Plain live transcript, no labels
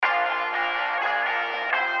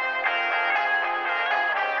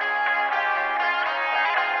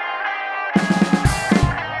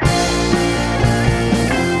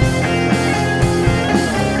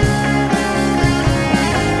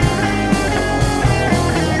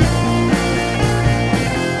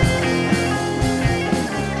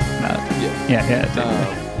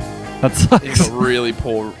Yeah. That sucks. He's got really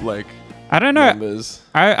poor, I don't know. numbers.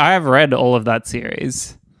 I have read all of that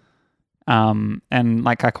series. And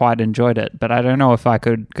I quite enjoyed it, but I don't know if I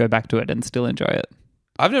could go back to it and still enjoy it.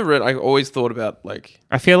 I've never read. I always thought about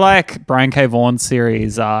I feel like Brian K. Vaughan's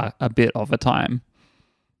series are a bit of a time.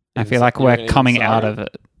 I feel like we're coming out of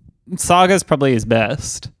it. Saga's probably his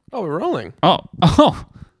best. Oh, we're rolling. Oh.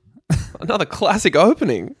 Another classic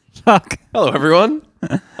opening. Fuck. Hello, everyone.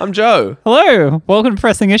 I'm Joe. Hello. Welcome to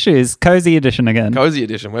Pressing Issues. Cozy edition again. Cozy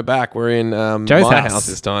edition. We're back. We're in Joe's my house. house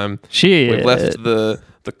this time. Shit. We've left the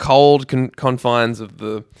cold confines of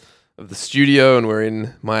the studio, and we're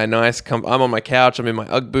in my nice. I'm on my couch. I'm in my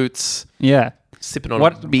UGG boots. Yeah. Sipping on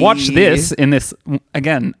a beer. Watch this in this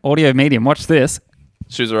again audio medium. Watch this.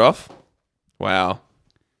 Shoes are off. Wow.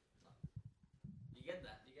 You get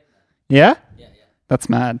that? Yeah. Yeah. That's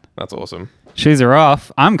mad. That's awesome. Shoes are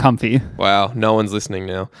off. I'm comfy. Wow. No one's listening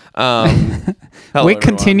now. Hello, We everyone.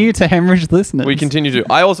 continue to hemorrhage listeners. We continue to.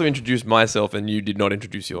 I also introduced myself, and you did not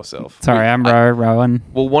introduce yourself. Sorry, I'm Rowan.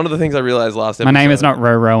 Well, one of the things I realized last episode. My name is not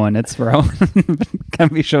Rowan. It's Rowan. Can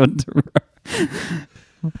be shortened to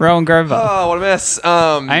Rowan Grover. Oh, what a mess.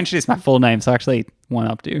 I introduced my full name, so I actually one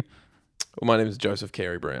up you. Well, my name is Joseph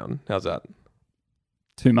Carey Brown. How's that?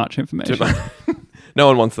 Too much information. No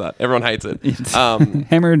one wants that. Everyone hates it.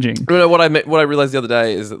 Hemorrhaging. No, what I realized the other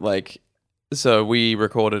day is that so we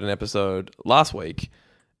recorded an episode last week,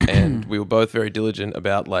 and we were both very diligent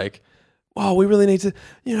about oh, we really need to,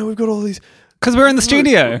 we've got all these. Because we're in the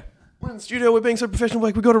studio. We're in the studio. We're being so professional.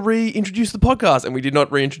 We've got to reintroduce the podcast, and we did not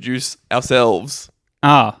reintroduce ourselves.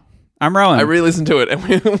 I'm Rowan. I re-listened to it,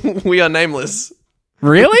 and we are nameless.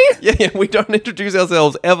 Really? Yeah, we don't introduce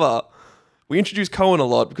ourselves ever. We introduce Cohen a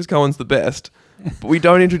lot because Cohen's the best, but we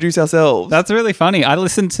don't introduce ourselves. That's really funny. I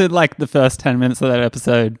listened to the first 10 minutes of that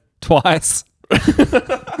episode twice. And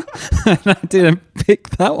I didn't pick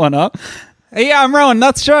that one up. Yeah, I'm Rowan.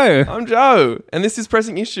 That's Joe. I'm Joe, and this is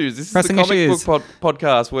Pressing Issues. This is Pressing the comic Issues. book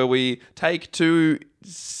podcast where we take two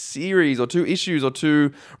series or two issues or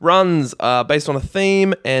two runs based on a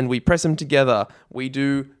theme, and we press them together. We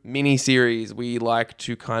do mini series. We like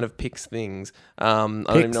to kind of pick things. I don't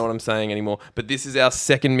even know what I'm saying anymore. But this is our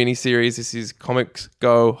second mini series. This is Comics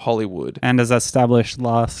Go Hollywood, And as established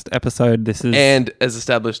last episode, this is... and as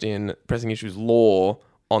established in Pressing Issues lore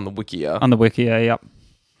on the Wikia. On the Wikia, yep.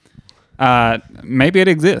 Maybe it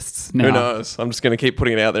exists now. Who knows? I'm just going to keep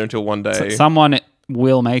putting it out there until one day. Someone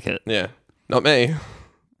will make it. Yeah, not me.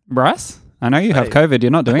 Bryce, I know you have COVID.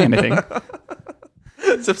 You're not doing anything.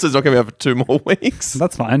 This episode's not coming out for 2 more weeks.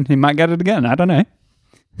 That's fine. He might get it again. I don't know.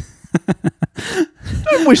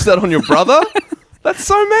 Don't wish that on your brother. That's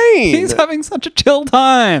so mean. He's having such a chill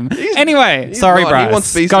time. Anyway, sorry, not. Bryce. He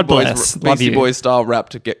wants Beastie God Boys, bless. Love Beastie you. Boys style rap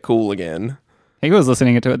to get cool again. He was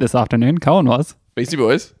listening to it this afternoon. Cohen was. Beastie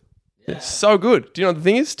Boys. Yeah. So good. Do you know what the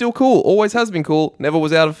thing is? Still cool. Always has been cool. Never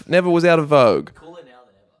was out of vogue. Cooler now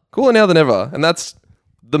than ever. Cooler now than ever. And that's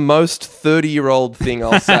the most 30-year-old thing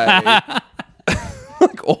I'll say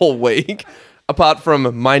all week. Apart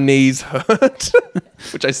from my knees hurt,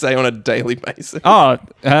 which I say on a daily basis. Oh,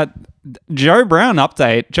 Joe Brown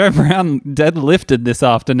update. Joe Brown deadlifted this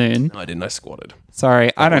afternoon. No, I didn't. I squatted.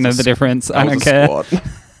 Sorry, I don't know the difference. I That don't was a care. squat.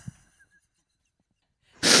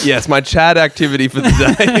 Yes, my Chad activity for the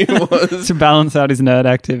day was To balance out his nerd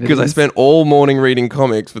activity. because I spent all morning reading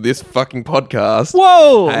comics for this fucking podcast.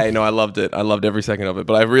 Whoa! Hey, no, I loved it. I loved every second of it.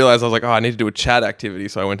 But I realized I was like, I need to do a Chad activity,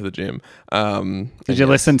 so I went to the gym. Did you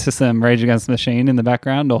listen to some Rage Against the Machine in the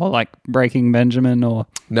background, or Breaking Benjamin, or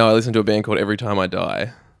No, I listened to a band called Every Time I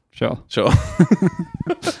Die. sure?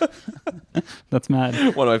 That's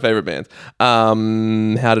mad. One of my favorite bands.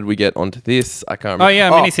 How did we get onto this? I can't remember. Oh, yeah,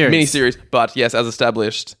 miniseries. Miniseries. But yes, as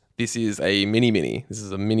established, this is a mini. This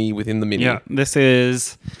is a mini within the mini. Yeah, this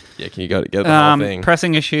is Yeah, can you get the whole thing?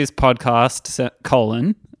 Pressing Issues podcast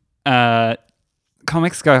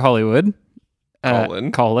Comics Go Hollywood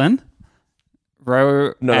Colon.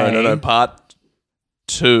 row No. Part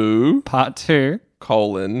 2. part 2.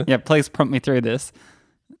 Colon. Yeah, please prompt me through this.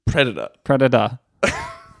 Predator.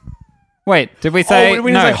 Wait, did we say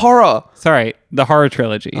we no? didn't say horror. Sorry, the horror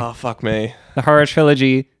trilogy. Oh, fuck me. The horror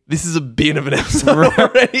trilogy. This is a bit of an episode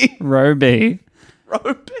already. Row B.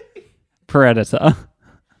 Row B. Predator.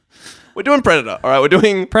 We're doing Predator. All right, we're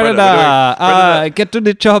doing Predator. We're doing Predator. Get to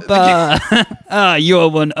the chopper. You're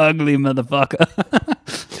one ugly motherfucker.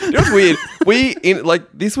 You know what's weird?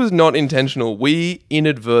 This was not intentional. We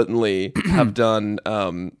inadvertently have done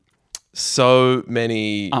so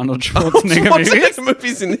many Arnold Schwarzenegger movies.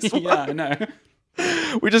 movies in this one. Yeah, I know.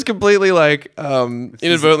 We just completely like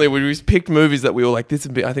inadvertently we just picked movies that we were like, this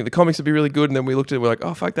would be, I think the comics would be really good, and then we looked at it and we're like,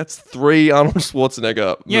 oh fuck, that's 3 Arnold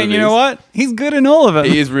Schwarzenegger movies. Yeah, and you know what? He's good in all of them.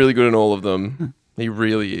 He is really good in all of them. He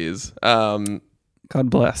really is. God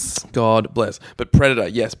bless. God bless. But Predator,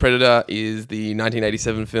 yes, Predator is the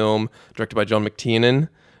 1987 film directed by John McTiernan,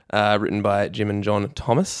 written by Jim and John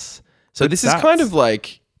Thomas. So this is kind of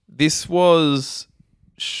like, this was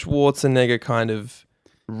Schwarzenegger kind of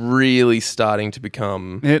really starting to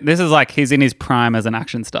become... This is like he's in his prime as an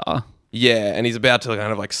action star. Yeah, and he's about to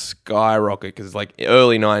kind of like skyrocket because like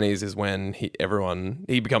early 90s is when he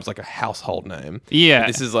becomes like a household name. Yeah.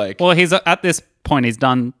 This is like... Well, he's at this point, he's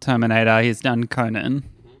done Terminator, he's done Conan,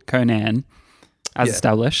 as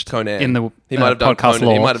established. Conan. In the he might have done podcast Conan.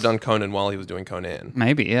 lore. He might have done Conan while he was doing Conan.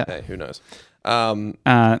 Maybe, yeah. Hey, who knows?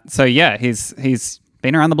 So yeah, he's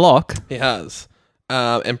been around the block. He has.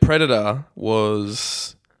 And Predator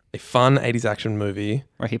was a fun 80s action movie.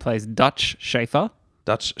 Where he plays Dutch Schaefer.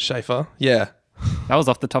 Dutch Schaefer. Yeah. That was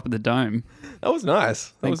off the top of the dome. That was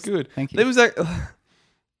nice. That was good. Thank you. There was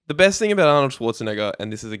the best thing about Arnold Schwarzenegger,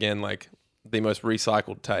 and this is again like the most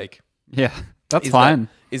recycled take. Yeah, that's fine.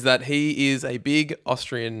 Is that he is a big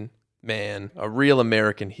Austrian man, a real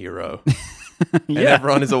American hero. And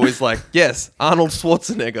everyone is always like, yes, Arnold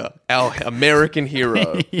Schwarzenegger, our American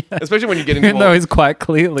hero. Yeah. Especially when you get into Even though he's quite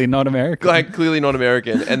clearly not American. like clearly not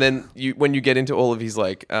American. And then when you get into all of his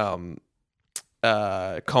like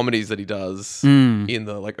comedies that he does in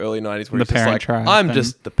the like early 90s where The he's just Parent like, Trap I'm and-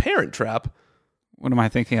 just the Parent Trap. What am I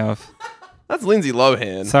thinking of? That's Lindsay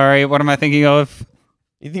Lohan. Sorry, what am I thinking of?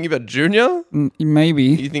 You thinking about Junior? Maybe.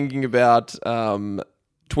 You thinking about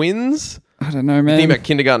Twins? I don't know, man. You thinking about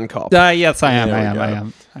Kindergarten Cop? Yes, I am. There we I go.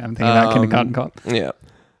 am thinking about Kindergarten Cop. Yeah.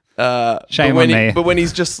 Shame but on me. But when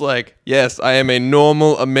he's just like, yes, I am a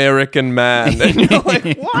normal American man. And you're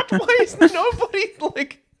like, what? Why is nobody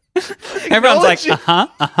like... Everyone's like,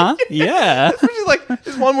 acknowledging- yeah. Especially like,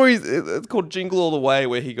 there's one where it's called Jingle All the Way,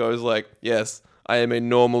 where he goes like, yes, I am a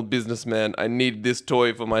normal businessman. I need this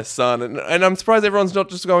toy for my son. And I'm surprised everyone's not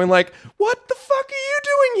just going like, what the fuck are you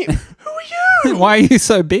doing here? Who are you? Why are you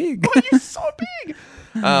so big? Why are you so big?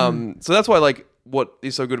 So that's why like what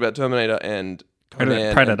is so good about Terminator and Conan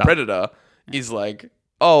and Predator is like,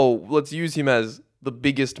 oh, let's use him as the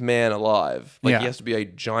biggest man alive. Like he has to be a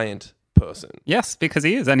giant person. Yes, because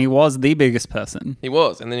he is, and he was the biggest person. He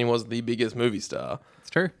was, and then he was the biggest movie star.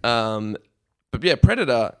 It's true. But yeah,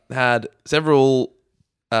 Predator had several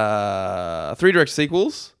 3 direct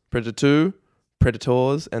sequels: Predator 2,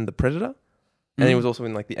 Predators, and The Predator. And he was also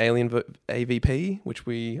in like the Alien AVP, which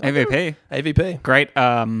AVP. AVP. Great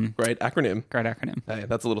acronym. Great acronym. Hey,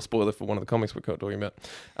 that's a little spoiler for one of the comics we're talking about.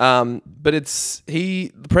 But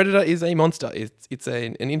the Predator is a monster. It's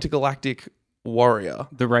an intergalactic warrior.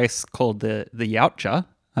 The race called the Yautja,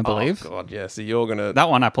 I believe. Oh god, yeah. So you're gonna That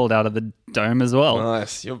one I pulled out of the dome as well.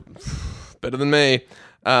 nice. You're better than me.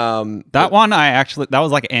 That one that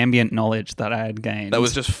was like ambient knowledge that I had gained. That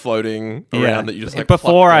was just floating around that you just like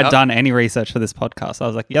before plucked I'd out. done any research for this podcast. I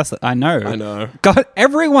was like, yes, I know. I know. God,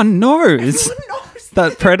 everyone knows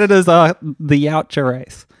that predators are the Yautja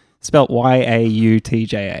race. Spelt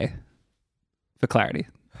Yautja for clarity.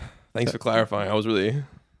 Thanks for clarifying. I was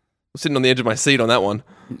sitting on the edge of my seat on that one.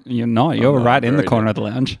 You're not. You're no, right in the very corner of the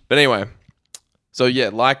lounge. But anyway, so yeah,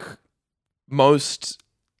 like most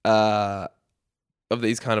of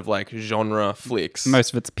these kind of like genre flicks,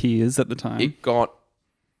 Most of its peers at the time. it got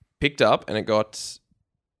picked up and it got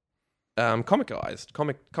comics. It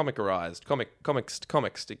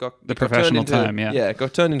got professional turned into, term, yeah. Yeah, it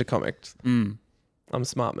got turned into comics. Mm. I'm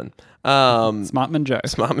Smartman. Smartman Joe.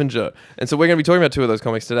 Smartman Joe. And so we're going to be talking about 2 of those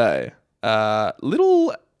comics today. A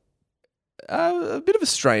bit of a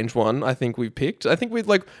strange one, I think we've picked. I think we've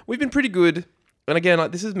been pretty good. And again,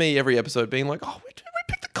 like, this is me every episode being like, oh, we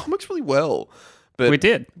picked the comics really well. But We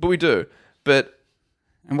did. But we do. But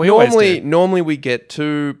And we always do. normally we get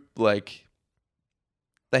to like,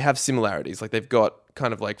 they have similarities. Like they've got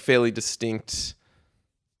kind of like fairly distinct,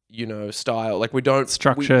 style. Like we don't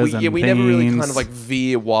Structures and we never really kind themes. of like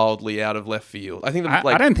veer wildly out of left field. I think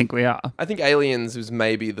I don't think we are. I think Aliens was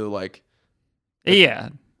maybe the like, Yeah.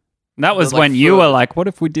 That was like, when you were like, what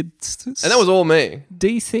if we did and that was all me.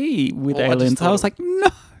 DC with Oh, I just aliens? I, thought was like, no.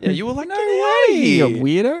 Yeah, you were like, no "Get way, you away."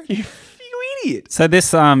 weirdo. You idiot. So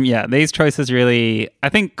this, these choices really, I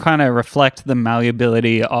think, kind of reflect the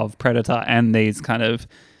malleability of Predator and these kind of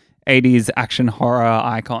 80s action horror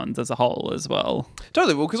icons as a whole as well.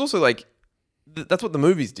 Totally. Well, because also like that's what the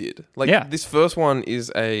movies did. Like this first one is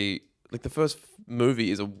the first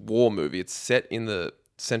movie is a war movie. It's set in the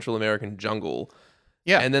Central American jungle,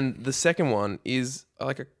 Yeah. And then the second one is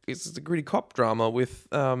it's a gritty cop drama with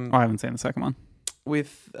I haven't seen the second one.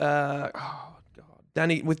 With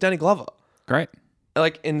Danny Glover. Great.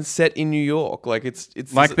 And set in New York.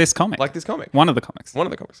 It's like this comic. Like this comic. One of the comics.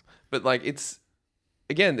 But it's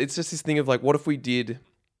just this thing of what if we did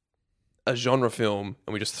a genre film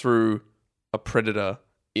and we just threw a predator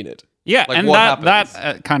in it? Yeah, and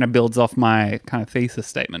that kind of builds off my kind of thesis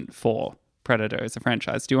statement for Predator as a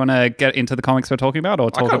franchise. Do you want to get into the comics we're talking about, or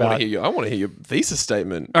talk about? I want to hear your thesis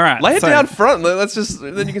statement. All right, lay it down front. Let's just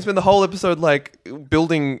then you can spend the whole episode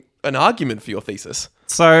building an argument for your thesis.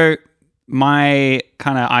 So my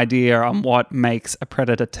kind of idea on what makes a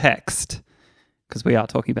Predator text, because we are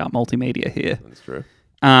talking about multimedia here. That's true.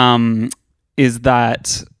 Is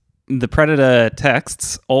that the Predator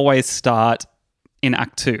texts always start in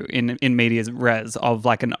Act 2, in medias res, of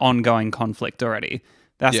an ongoing conflict already.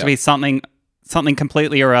 There has to be something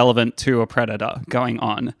completely irrelevant to a Predator going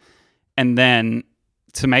on. And then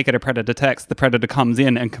to make it a Predator text, the Predator comes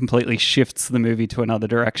in and completely shifts the movie to another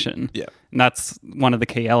direction. Yeah. And that's one of the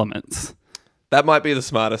key elements. That might be the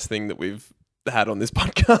smartest thing that we've had on this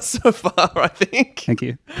podcast so far, I think. Thank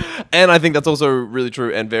you. And I think that's also really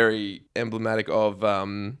true and very emblematic of...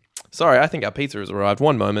 sorry, I think our pizza has arrived.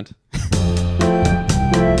 One moment.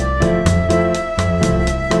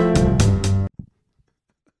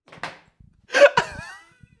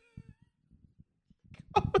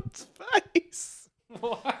 Colin's face.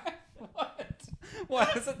 What?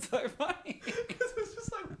 Why is it so funny? Because it's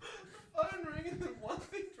just the phone ringing and then one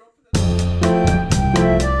thing dropping.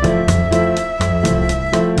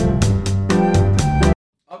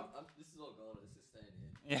 This is all gone. It's just staying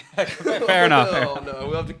here. Yeah, fair enough. Oh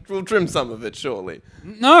no, we'll trim some of it surely.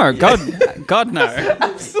 No, God no.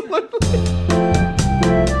 Absolutely.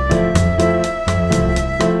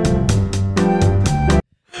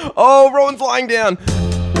 Oh, Rowan's lying down.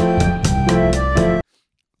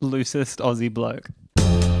 Loosest Aussie bloke.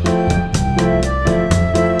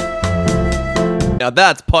 Now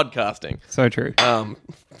that's podcasting. So true.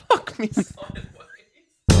 Fuck me sideways.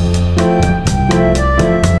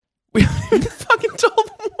 We haven't even fucking told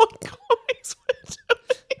them what comics we're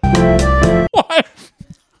doing.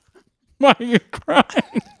 Why are you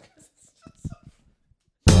crying?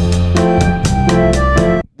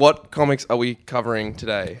 What comics are we covering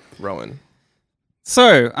today, Rowan?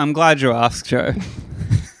 So, I'm glad you asked, Joe.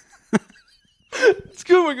 It's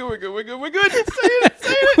good, we're good. Say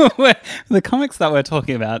it. The comics that we're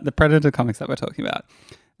talking about, the Predator comics that we're talking about,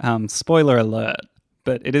 spoiler alert,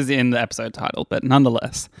 but it is in the episode title, but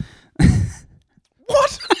nonetheless.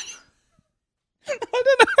 What? I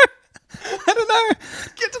don't know.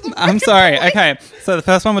 Get to the I'm sorry. Okay, so the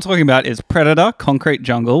first one we're talking about is Predator: Concrete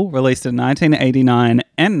Jungle, released in 1989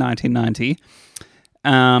 and 1990.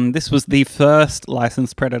 This was the first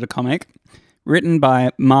licensed Predator comic, written by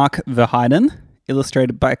Mark Verheiden,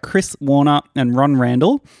 illustrated by Chris Warner and Ron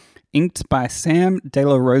Randall, inked by Sam De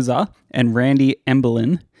La Rosa and Randy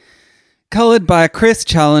Emberlin, colored by Chris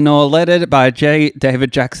Challenor, lettered by J.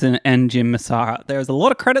 David Jackson and Jim Massara. There's a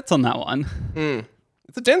lot of credits on that one.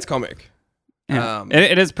 It's a dense comic. Yeah.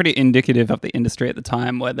 It is pretty indicative of the industry at the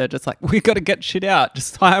time, where they're just we got to get shit out.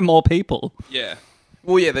 Just hire more people. Yeah.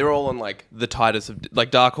 Well, yeah, they're all on the tightest of...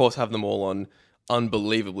 Dark Horse have them all on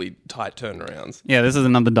unbelievably tight turnarounds. Yeah, this is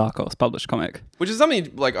another Dark Horse published comic. Which is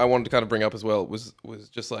something I wanted to kind of bring up as well, was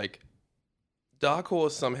just Dark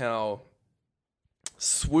Horse somehow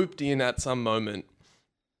swooped in at some moment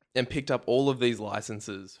and picked up all of these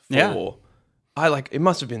licenses for... Yeah. they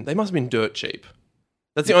must have been dirt cheap.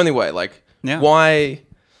 That's the only way. Yeah. Why?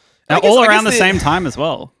 Now, all around the same time as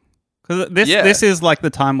well. Because this is the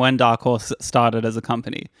time when Dark Horse started as a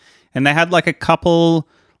company. And they had a couple...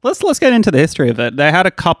 Let's get into the history of it. They had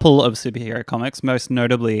a couple of superhero comics, most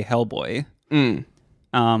notably Hellboy,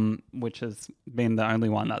 which has been the only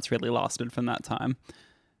one that's really lasted from that time.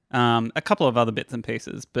 A couple of other bits and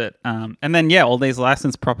pieces. But and then, all these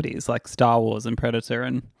licensed properties like Star Wars and Predator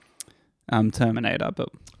and Terminator. But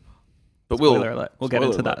spoiler alert. We'll get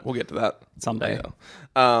into that. We'll get to that someday. Later.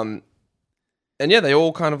 And they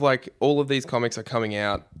all kind of all of these comics are coming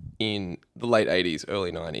out in the late 80s,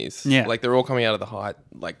 early 90s. Yeah. They're all coming out of the height,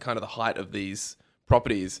 kind of the height of these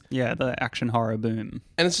properties. Yeah, the action horror boom.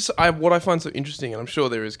 And it's just, what I find so interesting, and I'm sure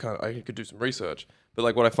there is I could do some research,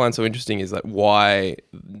 but what I find so interesting is why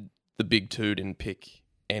the big two didn't pick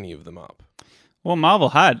any of them up. Well, Marvel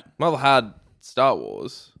had Star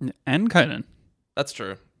Wars. And Conan. That's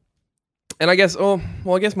true. And I guess, more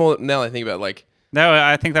now that I think about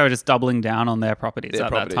I think they were just doubling down on their properties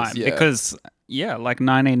at that time. Yeah. Because, Yeah, like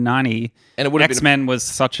 1990. And it would have X-Men was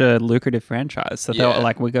such a lucrative franchise. So they Yeah. were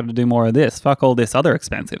like, we got to do more of this. Fuck all this other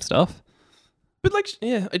expensive stuff. But like,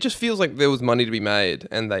 yeah, it just feels like there was money to be made,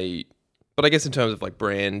 but I guess in terms of like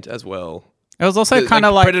brand as well. It was also kind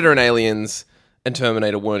of like Predator and Aliens and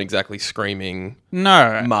Terminator weren't exactly screaming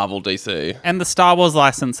Marvel DC. And the Star Wars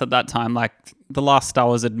license at that time, like the last Star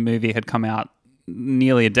Wars movie had come out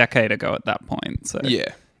nearly a decade ago at that point. So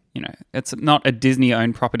yeah, you know, it's not a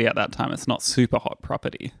Disney-owned property at that time. It's not super hot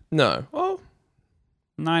property. No. Well,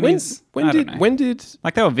 90s. When did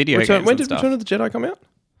like they were video games? When did and stuff. Return of the Jedi come out?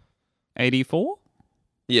 84.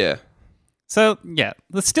 Yeah. So yeah,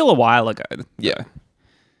 that's still a while ago. Yeah.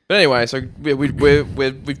 But anyway, so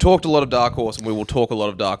we've talked a lot of Dark Horse, and we will talk a lot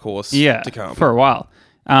of Dark Horse to come. For a while.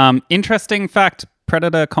 Interesting fact,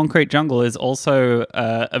 Predator Concrete Jungle is also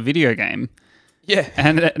a video game. Yeah.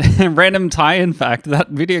 And a random tie-in fact, that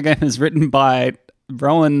video game is written by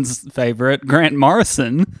Rowan's favourite, Grant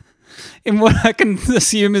Morrison, in what I can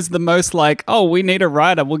assume is the most like, oh, we need a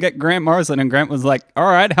writer, we'll get Grant Morrison. And Grant was like,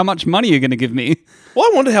 all right, how much money are you going to give me?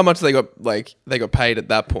 Well, I wonder how much they got paid at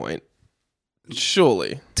that point.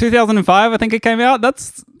 Surely. 2005, I think it came out.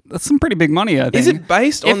 That's some pretty big money, I think. Is it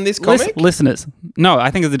based on this comic? Listeners. No, I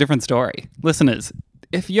think it's a different story. Listeners,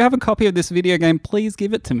 if you have a copy of this video game, please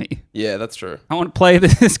give it to me. Yeah, that's true. I want to play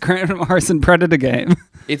this Grant Morrison Predator game.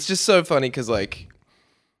 It's just so funny because, like,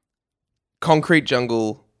 Concrete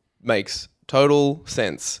Jungle makes total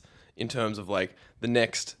sense in terms of, like, the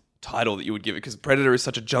next title that you would give it, because Predator is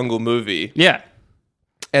such a jungle movie. Yeah.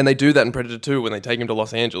 And they do that in Predator 2 when they take him to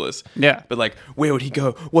Los Angeles. Yeah. But, like, where would he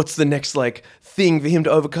go? What's the next, like, thing for him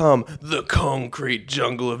to overcome? The concrete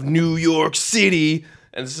jungle of New York City.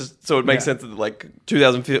 And it's just, so it makes sense that, like,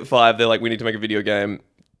 2005, they're like, we need to make a video game.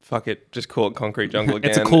 Fuck it. Just call it Concrete Jungle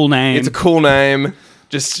again. It's a cool name. It's a cool name.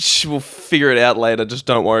 Just, we'll figure it out later. Just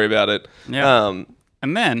don't worry about it. Yeah.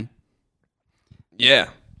 And then... Yeah.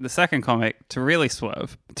 The second comic, to really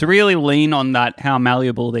swerve, to really lean on that, how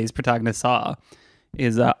malleable these protagonists are,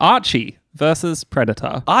 is Archie versus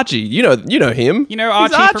Predator. Archie, you know him. You know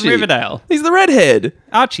Archie, from Riverdale. He's the redhead.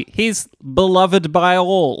 Archie, he's beloved by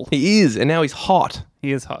all. He is, and now he's hot.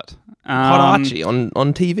 He is hot. Hot Archie on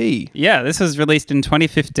TV. Yeah, this was released in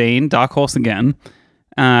 2015, Dark Horse again.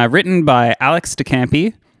 Written by Alex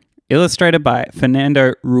DeCampi, illustrated by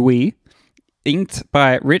Fernando Rui, inked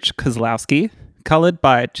by Rich Kozlowski, colored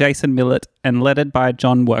by Jason Millett, and lettered by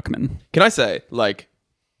John Workman. Can I say, like,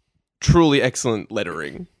 truly excellent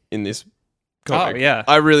lettering in this comic. Oh, yeah.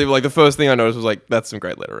 I really, like, the first thing I noticed was, like, that's some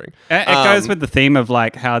great lettering. It goes with the theme of,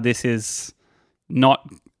 like, how this is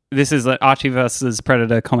an Archie versus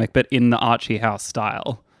Predator comic, but in the Archie house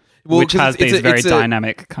style, which has these very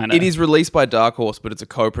dynamic kind of... It is released by Dark Horse, but it's a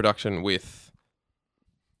co-production with...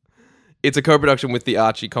 It's a co-production with the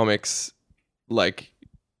Archie Comics, like,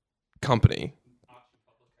 company.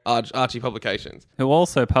 Archie Publications. Who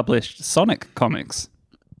also published Sonic comics.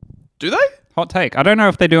 Do they? Hot take. I don't know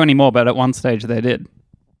if they do anymore, but at one stage they did.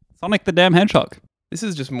 Sonic the Damn Hedgehog. This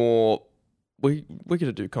is just more... We're going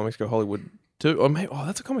to do Comics Go Hollywood too. Oh,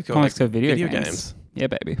 that's a Comics Go... Comics Go video games. Yeah,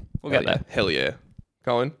 baby. We'll get there. Hell yeah.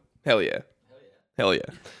 Colin? Hell yeah. Hell yeah.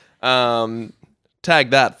 Tag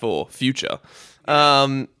that for future.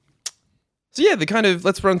 So yeah, the kind of...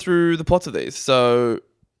 Let's run through the plots of these. So,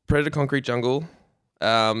 Predator Concrete Jungle...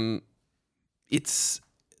 It's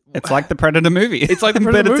like the Predator movie. It's like the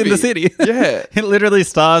Predator but movie. It's in the city. Yeah. It literally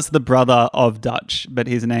stars the brother of Dutch, but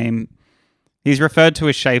he's referred to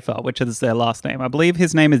as Schaefer, which is their last name. I believe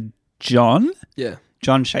his name is John. Yeah.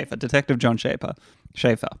 John Schaefer, Detective John Schaefer,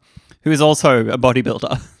 who is also a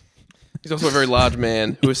bodybuilder. He's also a very large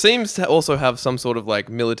man who seems to also have some sort of like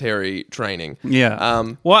military training.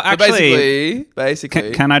 Yeah. Well, actually,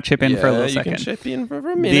 basically, can I chip in for a little second? You can chip in for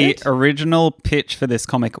a minute. The original pitch for this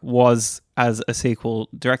comic was as a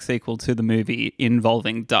direct sequel to the movie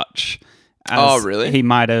involving Dutch. Oh, really? He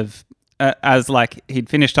might have, he'd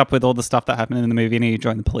finished up with all the stuff that happened in the movie and he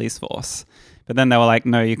joined the police force. But then they were like,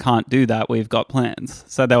 no, you can't do that. We've got plans.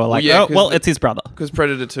 So they were like, it's his brother. Because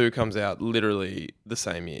Predator 2 comes out literally the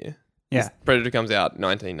same year. Yeah. Predator comes out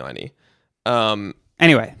 1990.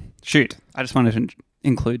 Anyway, shoot. I just wanted to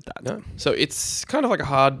include that. No. So it's kind of like a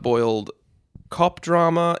hard-boiled cop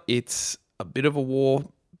drama. It's a bit of a war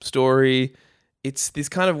story. It's this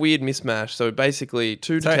kind of weird mismatch. So basically,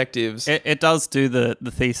 two detectives... It does do the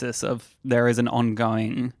thesis of there is an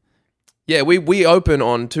ongoing... Yeah, we open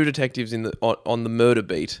on two detectives on the murder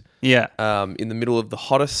beat. Yeah. In the middle of the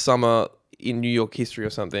hottest summer in New York history or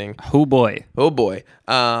something. Oh boy.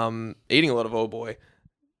 Eating a lot of oh boy.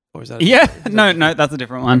 Or is that? No, that's a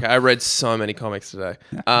different one. Okay, I read so many comics today.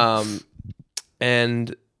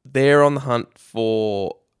 And they're on the hunt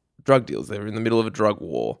for drug deals. They're in the middle of a drug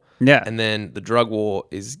war. Yeah. And then the drug war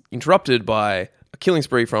is interrupted by a killing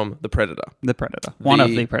spree from the Predator. The Predator. One of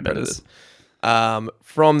the Predators.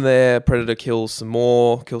 From there, Predator kills some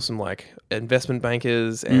like investment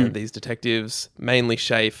bankers and these detectives, mainly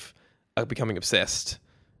Shafe, are becoming obsessed.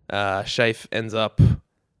 Shafe ends up... he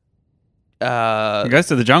goes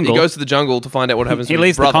to the jungle. He goes to the jungle to find out what happens to his brother. He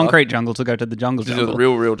leaves the concrete jungle to go to the jungle. To the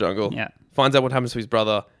real jungle. Yeah. Finds out what happens to his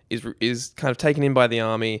brother, is kind of taken in by the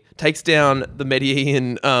army, takes down the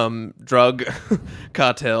Medellin drug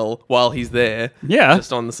cartel while he's there. Yeah.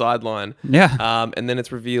 Just on the sideline. Yeah. And then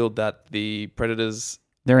it's revealed that the Predators...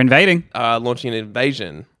 They're invading. Launching an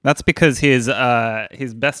invasion. That's because his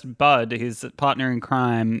best bud, his partner in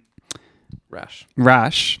crime...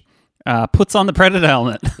 Rash. Puts on the Predator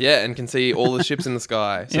helmet. Yeah, and can see all the ships in the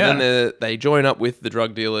sky. So then they join up with the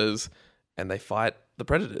drug dealers and they fight the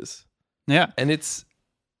Predators. Yeah. And that's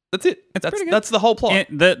it. That's the whole plot.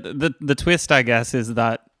 The twist, I guess, is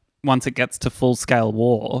that once it gets to full-scale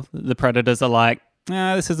war, the Predators are like,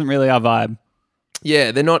 this isn't really our vibe.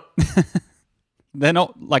 Yeah, they're not... they're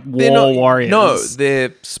not like warriors. No,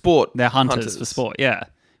 they're sport. They're hunters for sport, yeah.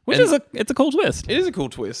 It's a cool twist. It is a cool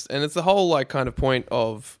twist. And it's the whole like kind of point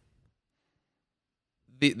of...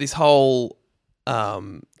 This whole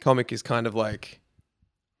comic is kind of like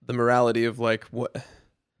the morality of like what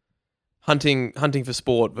hunting for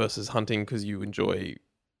sport versus hunting because you enjoy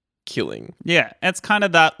killing. Yeah, it's kind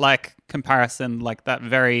of that like comparison, like that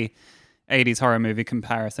very 80s horror movie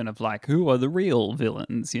comparison of like who are the real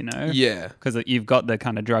villains, you know? Yeah, because you've got the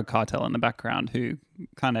kind of drug cartel in the background who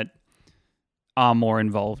kind of are more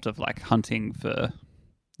involved of like hunting for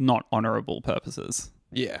not honorable purposes.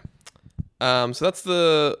 Yeah. So that's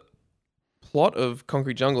the plot of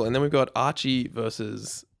Concrete Jungle. And then we've got Archie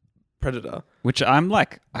versus Predator. Which I'm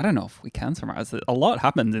like, I don't know if we can summarize it. A lot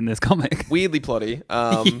happens in this comic. Weirdly plotty.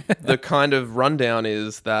 The kind of rundown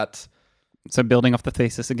is that... So building off the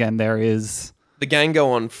thesis again, there is... The gang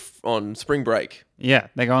go on spring break. Yeah,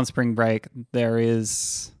 they go on spring break. There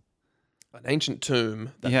is... An ancient tomb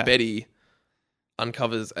that Betty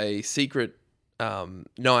uncovers a secret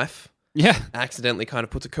knife. Yeah. Accidentally kind of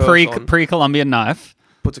puts a curse on... Pre-Columbian knife.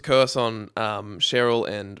 Puts a curse on Cheryl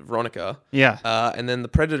and Veronica. Yeah. And then the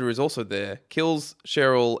Predator is also there. Kills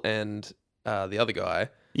Cheryl and the other guy.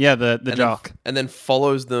 Yeah, the jock. And then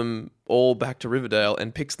follows them all back to Riverdale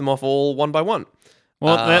and picks them off all one by one.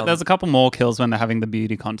 Well, there's a couple more kills when they're having the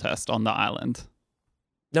beauty contest on the island.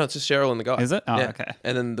 No, it's just Cheryl and the guy. Is it? Oh, yeah. Okay.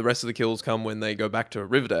 And then the rest of the kills come when they go back to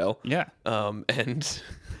Riverdale. Yeah. And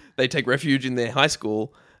they take refuge in their high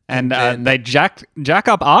school. And they jack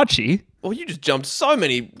up Archie. Well, you just jumped so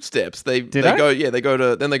many steps. They go to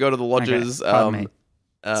the lodges. Okay, pardon me.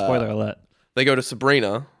 Spoiler alert. They go to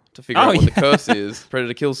Sabrina to figure out what the curse is.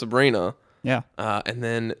 Predator kills Sabrina. Yeah. And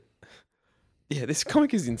then this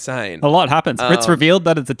comic is insane. A lot happens. It's revealed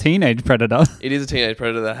that it's a teenage predator. It is a teenage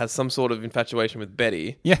predator that has some sort of infatuation with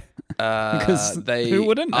Betty. Yeah. Because who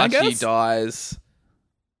wouldn't, I guess? Archie dies.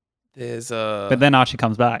 But then Archie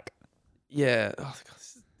comes back. Yeah. Oh, God,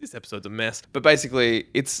 this episode's a mess. But basically,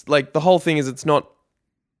 it's like the whole thing is it's not...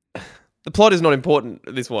 The plot is not important,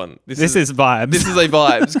 this one. This is vibes. This is a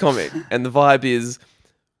vibes comic. And the vibe is...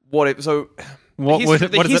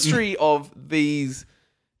 The history of these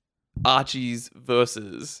Archie's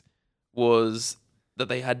verses was that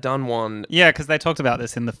they had done one... Yeah, because they talked about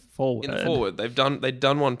this in the forward. They'd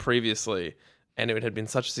done one previously, and it had been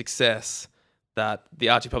such a success that the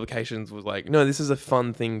Archie Publications was like, no, this is a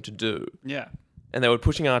fun thing to do. Yeah. And they were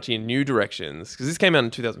pushing Archie in new directions, because this came out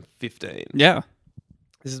in 2015. Yeah.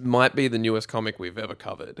 This might be the newest comic we've ever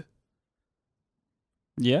covered.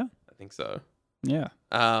 Yeah. I think so. Yeah.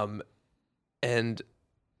 And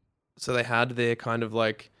so they had their kind of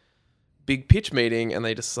like big pitch meeting and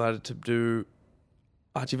they decided to do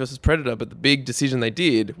Archie versus Predator. But the big decision they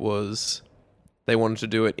did was they wanted to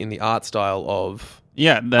do it in the art style of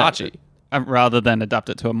Archie. Rather than adapt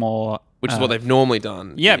it to a more... Which is what they've normally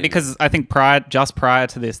done. Yeah, because I think just prior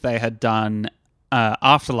to this, they had done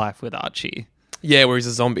Afterlife with Archie. Yeah, where he's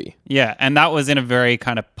a zombie. Yeah, and that was in a very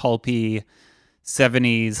kind of pulpy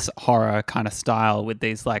 70s horror kind of style with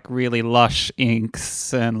these like really lush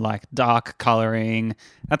inks and like dark coloring.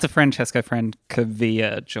 That's a Francesco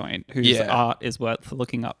Francavilla joint whose art is worth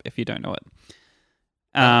looking up if you don't know it.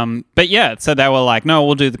 But yeah, so they were like, no,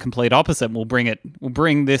 we'll do the complete opposite. We'll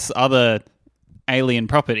bring this other alien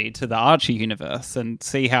property to the Archie universe and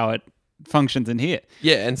see how it functions in here.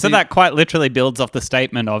 Yeah, and so that quite literally builds off the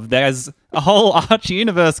statement of there's a whole Archie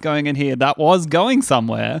universe going in here that was going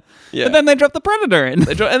somewhere, but then they drop the Predator in.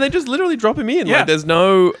 And they just literally drop him in. Like, there's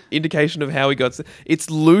no indication of how he got... It's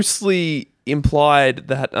loosely implied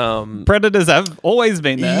that... Predators have always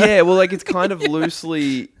been there. Yeah, well, like, it's kind of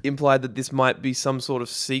loosely implied that this might be some sort of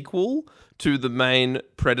sequel to the main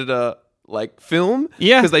Predator... like film,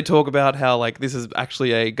 because they talk about how like this is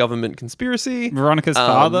actually a government conspiracy. Veronica's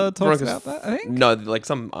father talks about that. I think like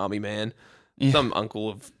some army man, some uncle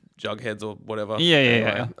of Jughead's or whatever.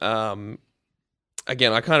 Yeah.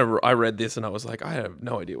 Again, I read this and I was like, I have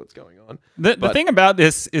no idea what's going on. The thing about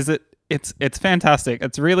this is that it's fantastic.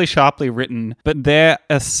 It's really sharply written, but there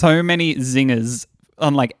are so many zingers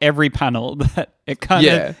on like every panel that it kind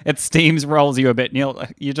of it steamrolls you a bit, and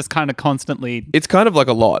you're just kind of constantly... It's kind of like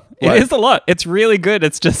a lot. It is a lot. It's really good.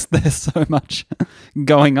 It's just there's so much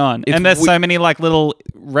going on, and there's so many like little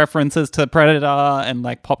references to Predator and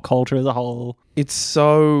like pop culture as a whole. It's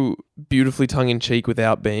so beautifully tongue in cheek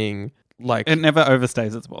without being like... It never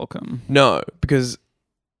overstays its welcome. No, because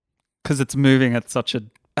it's moving at such a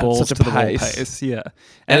balls to the wall pace. Yeah.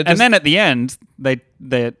 And then at the end, they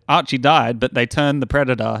Archie died, but they turned the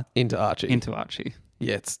Predator into Archie.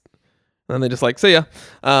 Yeah, and then they just like, see ya.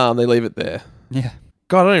 They leave it there. Yeah.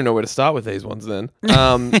 God, I don't even know where to start with these ones then.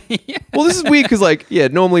 Well, this is weird because like,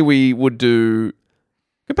 normally we would do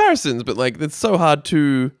comparisons, but like it's so hard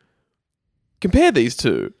to compare these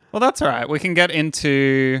two. Well, that's all right. We can get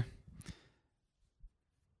into...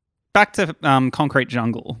 Back to Concrete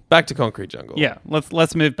Jungle. Yeah,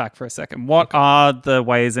 let's move back for a second. What are the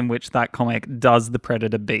ways in which that comic does the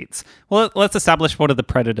Predator beats? Well, let's establish what are the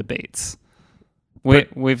Predator beats.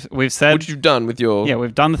 We've said... Which you've done with your... Yeah,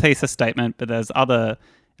 we've done the thesis statement, but there's other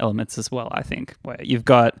elements as well, I think, where you've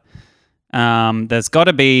got... there's got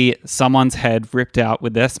to be someone's head ripped out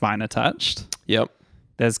with their spine attached. Yep.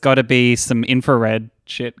 There's got to be some infrared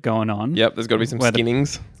shit going on. Yep, there's got to be some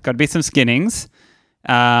skinnings. There's got to be some skinnings.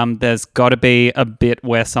 There's got to be a bit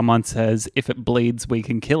where someone says, if it bleeds, we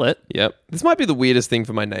can kill it. Yep. This might be the weirdest thing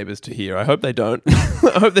for my neighbors to hear. I hope they don't.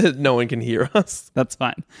 I hope that no one can hear us. That's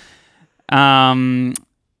fine.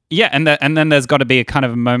 Yeah, and then there's got to be a kind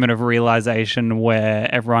of a moment of realization where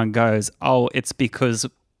everyone goes, oh, it's because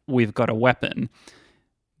we've got a weapon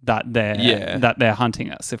that they're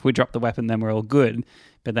hunting us. If we drop the weapon, then we're all good.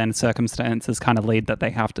 But then circumstances kind of lead that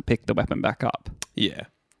they have to pick the weapon back up. Yeah.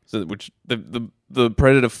 So which the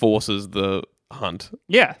Predator forces the hunt.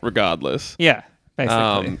 Yeah. Regardless. Yeah,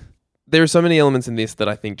 basically. There are so many elements in this that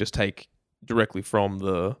I think just take directly from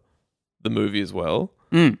the movie as well.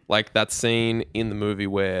 Like that scene in the movie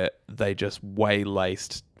where they just lay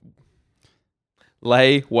waste.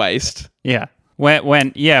 Yeah.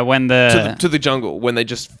 When the to the jungle, when they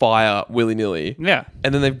just fire willy-nilly. Yeah.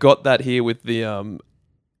 And then they've got that here with the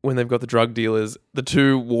when they've got the drug dealers, the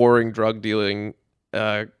two warring drug dealing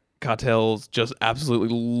cartels just absolutely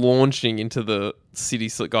launching into the city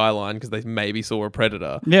skyline because they maybe saw a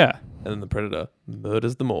predator. Yeah. And then the predator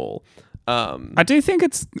murders them all. I do think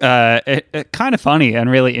it's kind of funny and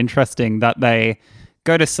really interesting that they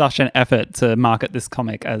go to such an effort to market this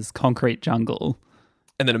comic as Concrete Jungle.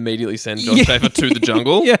 And then immediately send John Schaefer to the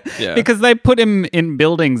jungle. Yeah. Because they put him in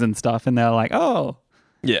buildings and stuff and they're like, oh.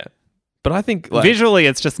 Yeah. But I think visually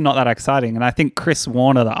it's just not that exciting. And I think Chris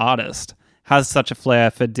Warner, the artist, has such a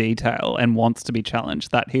flair for detail and wants to be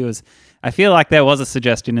challenged that I feel like there was a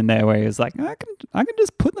suggestion in there where he was like, I can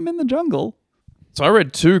just put them in the jungle. So I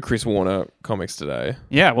read 2 Chris Warner comics today.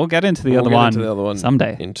 Yeah, we'll get into the other one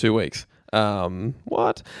someday. In 2 weeks.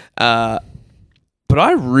 What? But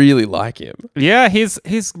I really like him. Yeah, he's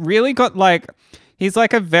really got he's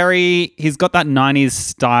got that 90s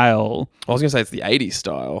style. I was going to say it's the 80s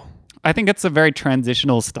style. I think it's a very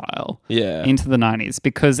transitional style into the 90s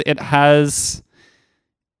because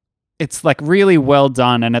it's like really well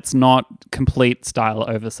done and it's not complete style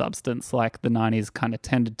over substance like the 90s kind of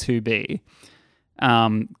tended to be.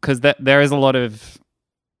 Because there is a lot of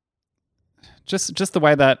just the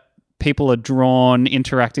way that people are drawn,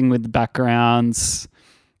 interacting with the backgrounds,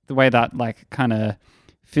 the way that like kind of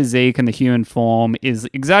physique and the human form is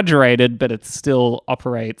exaggerated, but it still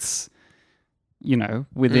operates,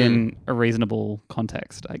 within a reasonable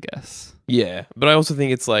context, I guess. Yeah, but I also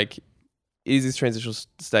think it's like, is this transitional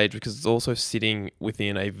stage because it's also sitting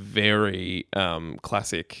within a very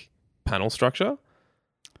classic panel structure.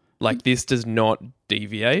 Like this does not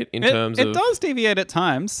deviate in terms of... It does deviate at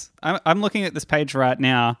times. I'm looking at this page right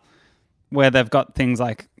now where they've got things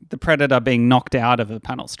like the predator being knocked out of a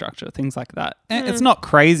panel structure, things like that. It's not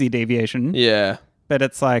crazy deviation. Yeah. But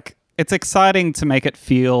it's like, it's exciting to make it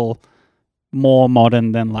feel more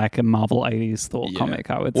modern than like a Marvel 80s Thor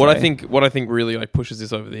comic, I would say. What I think really like pushes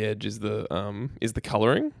this over the edge is the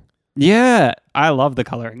coloring. Yeah, I love the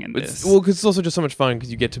coloring in this. Well, because it's also just so much fun because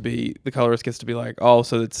the colorist gets to be like, oh,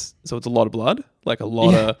 so it's a lot of blood, like a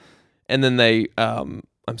lot of, and then they, I'm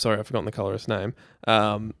sorry, I've forgotten the colorist's name,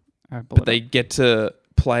 but they get to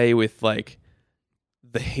play with like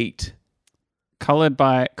the heat. Colored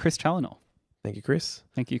by Chris Challinor. Thank you, Chris.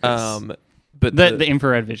 But the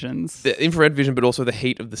infrared visions. The infrared vision, but also the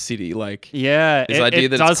heat of the city. Like, this idea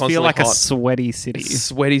that does feel like hot, a sweaty city.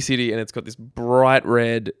 Sweaty city, and it's got this bright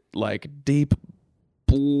red, like deep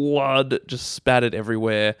blood just spattered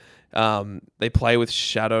everywhere. They play with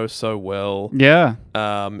shadow so well. Yeah.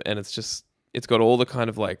 And it's got all the kind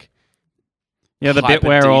of like the bit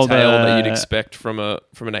where all the that you'd expect from an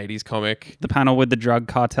 80s comic. The panel with the drug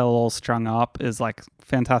cartel all strung up is like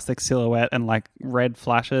fantastic silhouette and like red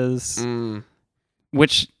flashes.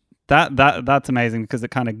 Which that's amazing because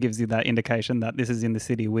it kind of gives you that indication that this is in the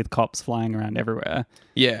city with cops flying around everywhere.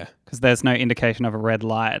 Yeah. Because there's no indication of a red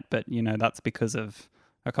light, but that's because of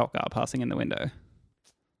a cop car passing in the window.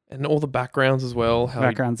 And all the backgrounds as well.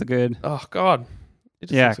 Backgrounds are good. Oh, God.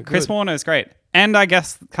 Chris Warner is great. And I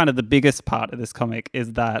guess kind of the biggest part of this comic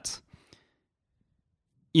is that,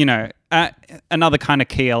 another kind of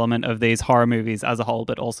key element of these horror movies as a whole,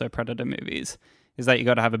 but also Predator movies, is that you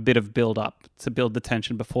got to have a bit of build up to build the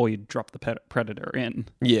tension before you drop the Predator in.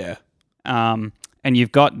 Yeah. And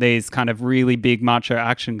you've got these kind of really big macho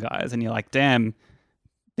action guys, and you're like, damn,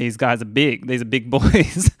 these guys are big. These are big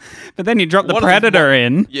boys. But then you drop the Predator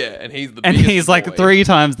in. Yeah, and he's the biggest and he's like 3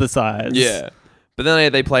 times the size. Yeah. But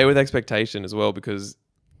then they play with expectation as well because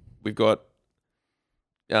we've got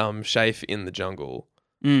Shafe in the jungle.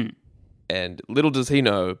 And little does he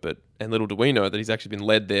know, and little do we know that he's actually been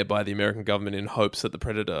led there by the American government in hopes that the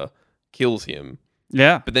Predator kills him.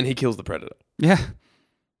 Yeah. But then he kills the Predator. Yeah.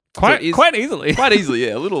 Quite easily. Quite easily,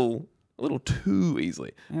 yeah. A little too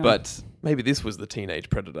easily. Yeah. But maybe this was the teenage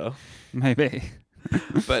Predator. Maybe.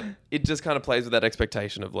 But it just kind of plays with that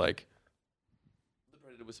expectation of like the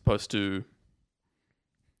Predator was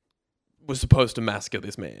supposed to massacre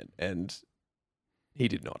this man, and he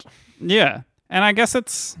did not. Yeah. And I guess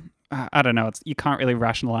it's, I don't know, you can't really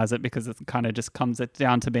rationalize it because it kind of just comes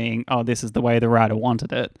down to being, oh, this is the way the writer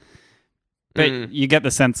wanted it. But you get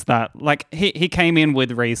the sense that, like, he came in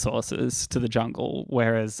with resources to the jungle,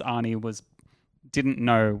 whereas Arnie didn't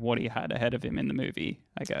know what he had ahead of him in the movie,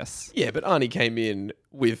 I guess. Yeah, but Arnie came in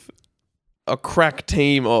with a crack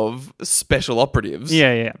team of special operatives.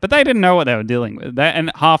 Yeah. But they didn't know what they were dealing with.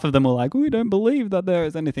 And half of them were like, we don't believe that there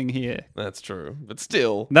is anything here. That's true. But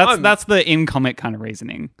still. That's the in-comic kind of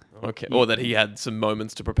reasoning. Okay. Or that he had some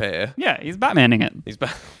moments to prepare. Yeah, he's Batmaning it.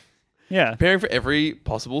 Yeah. Preparing for every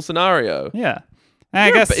possible scenario. Yeah.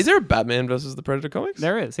 I guess. Is there a Batman versus the Predator comics?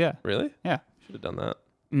 There is, yeah. Really? Yeah. Should have done that.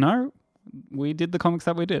 No. We did the comics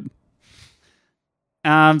that we did.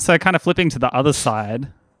 So kind of flipping to the other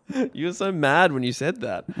side. You were so mad when you said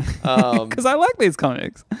that. Because I like these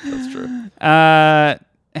comics. That's true.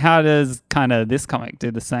 How does kind of this comic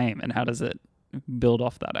do the same, and how does it build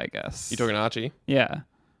off that, I guess? You're talking Archie? Yeah.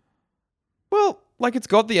 Well, like it's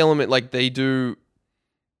got the element, like they do,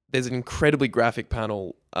 there's an incredibly graphic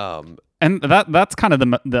panel. And that's kind of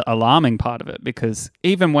the alarming part of it, because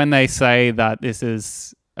even when they say that this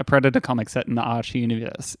is a Predator comic set in the Archie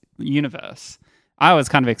universe, I was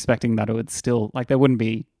kind of expecting that it would still, like, there wouldn't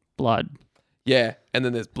be blood. Yeah, and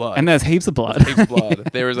then there's blood. And there's heaps of blood.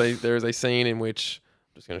 There is a scene in which,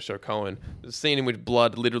 I'm just going to show Cohen, there's a scene in which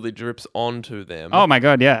blood literally drips onto them. Oh my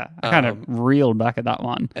God, yeah. I kind of reeled back at that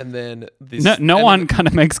one. And then No one kind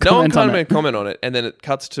of makes comment on it. made comment on it. And then it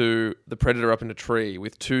cuts to the Predator up in a tree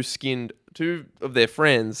with two of their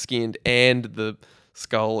friends skinned and the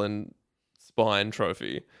skull and spine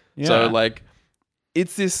trophy. Yeah. So like,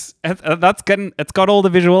 it's this. It's got all the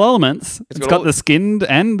visual elements. It's got the skinned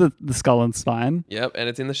and the skull and spine. Yep, and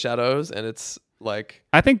it's in the shadows, and it's like.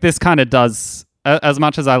 I think this kind of does, as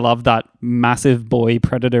much as I love that massive boy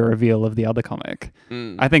Predator reveal of the other comic.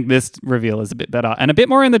 I think this reveal is a bit better and a bit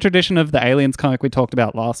more in the tradition of the Aliens comic we talked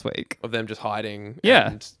about last week. Of them just hiding,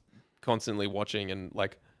 and constantly watching and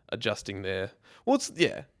like adjusting their. Well,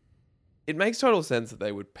 it makes total sense that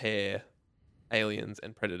they would pair Aliens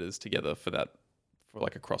and Predators together for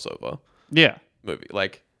like a crossover movie.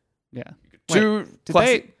 Like, two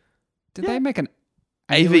classic. Did they make an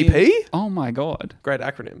AVP? Oh my God. Great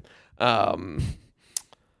acronym. I'm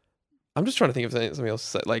just trying to think of something else to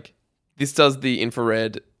say. Like, this does the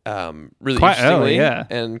infrared really quite interestingly early,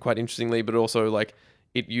 and quite interestingly, but also like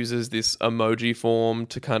it uses this emoji form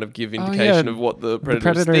to kind of give indication of what the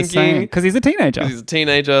predator is thinking. Because he's a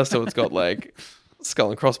teenager. So it's got like skull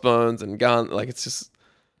and crossbones and gun. Like it's just,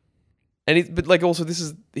 but like also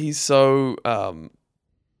he's so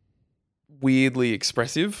weirdly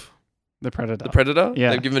expressive. The predator.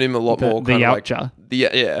 Yeah, they've given him a lot more kind of Yautja.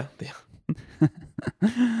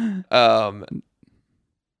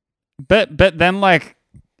 But then like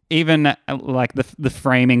even like the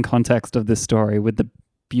framing context of this story with the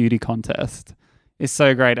beauty contest is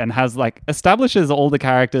so great and has like establishes all the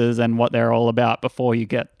characters and what they're all about before you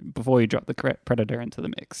drop the predator into the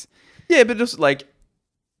mix. Yeah, but just like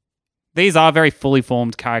these are very fully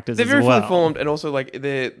formed characters. They're very fully formed, and also like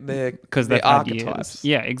they're archetypes.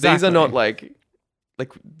 Yeah, exactly. These are not like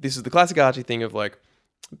this is the classic Archie thing of like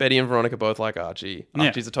Betty and Veronica both like Archie.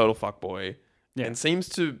 Archie's a total fuckboy, and seems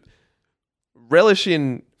to relish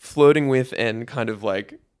in flirting with and kind of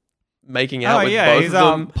like making out with both of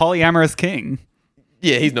them. Polyamorous king.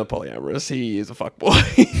 Yeah, he's not polyamorous. He is a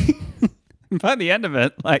fuckboy. By the end of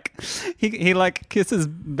it, like he like kisses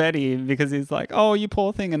Betty because he's like, "Oh, you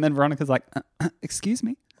poor thing," and then Veronica's like, "Excuse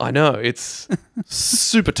me." I know, it's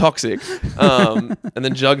super toxic. And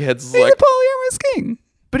then Jughead's he's like, a polyamorous king,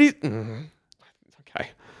 but he's okay.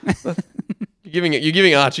 You're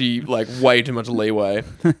giving Archie like way too much leeway.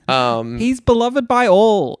 He's beloved by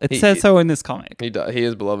all. It says so in this comic. He does. He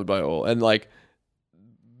is beloved by all, and like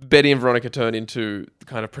Betty and Veronica turn into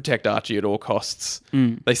kind of protect Archie at all costs.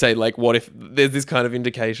 They say like, what if there's this kind of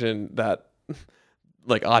indication that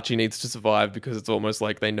like Archie needs to survive because it's almost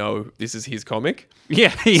like they know this is his comic.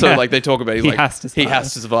 Yeah. So like they talk about he has to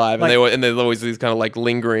survive, like, and there's always these kind of like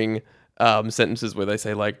lingering sentences where they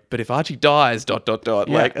say like, but if Archie dies, ...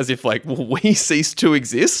 like as if like, will we cease to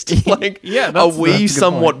exist? Like, are we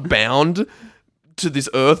somewhat bound to this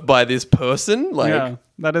earth by this person? Like,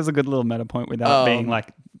 that is a good little meta point without being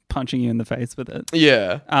like punching you in the face with it.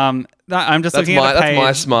 Yeah. I'm just looking at the page. That's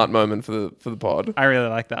my smart moment for the pod. I really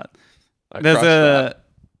like that.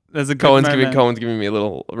 There's a good Cohen's giving me a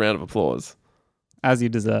little round of applause. As you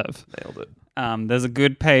deserve. Nailed it. There's a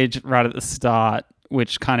good page right at the start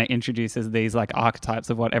which kind of introduces these like archetypes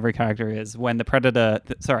of what every character is. When the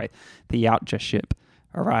the Yautja ship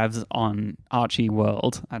arrives on Archie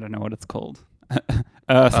World. I don't know what it's called.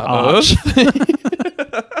 Earth Arch.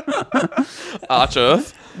 Arch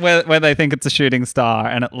Earth. Where they think it's a shooting star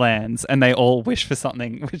and it lands and they all wish for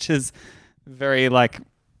something, which is very like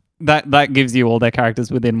that gives you all their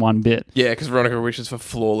characters within one bit. Yeah, because Veronica wishes for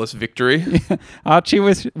flawless victory. Archie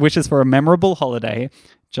wishes for a memorable holiday.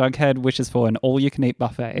 Jughead wishes for an all-you-can-eat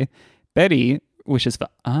buffet. Betty wishes for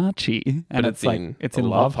Archie, and it's in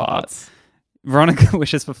love hearts. Veronica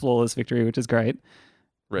wishes for flawless victory, which is great.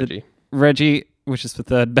 Reggie wishes for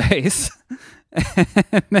third base.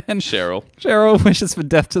 And then Cheryl wishes for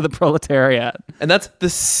death to the proletariat. And that's the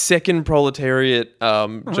second proletariat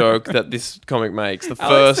joke that this comic makes. The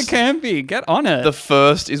Alex the Campy, get on it. The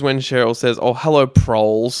first is when Cheryl says, "Oh, hello,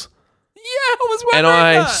 proles." Yeah, I was wondering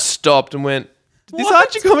And I stopped and went, did this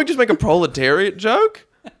Archie comic just make a proletariat joke?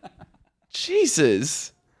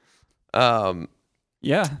 Jesus.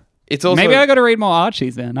 Yeah. It's also maybe I got to read more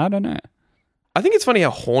Archies then. I don't know. I think it's funny how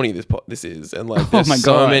horny this is, and like there's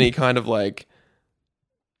so many kind of like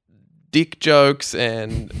dick jokes,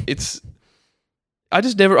 and it's. I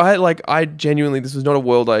genuinely, this was not a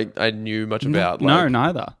world I knew much about. No,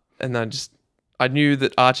 neither. And I knew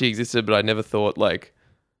that Archie existed, but I never thought like,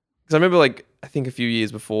 because I remember like I think a few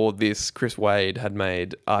years before this, Chris Wade had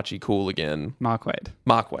made Archie cool again. Mark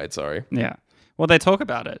Wade, sorry. Yeah. Well, they talk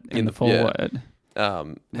about it in the foreword.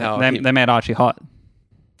 How they made Archie hot.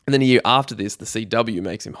 And then a year after this, the CW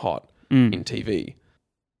makes him hot in TV.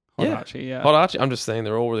 Archie, yeah. Hot Archie. I'm just saying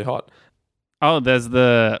they're all really hot. Oh, there's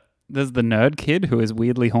the nerd kid who is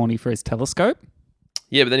weirdly horny for his telescope.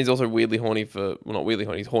 Yeah, but then he's also weirdly horny for... Well, not weirdly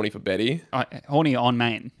horny. He's horny for Betty. Horny on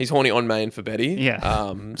main. He's horny on main for Betty.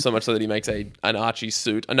 Yeah. So much so that he makes an Archie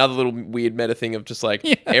suit. Another little weird meta thing of just like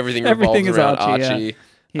everything revolves around Archie.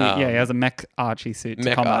 He has a mech Archie suit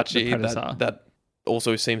to combat the Predator. That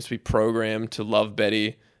also seems to be programmed to love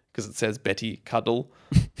Betty because it says Betty cuddle.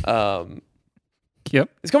 Yep.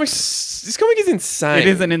 This comic is insane. It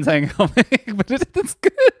is an insane comic, but it's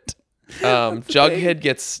good. Jughead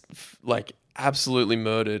gets like absolutely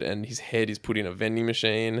murdered, and his head is put in a vending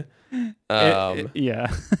machine.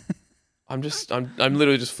 Yeah. I'm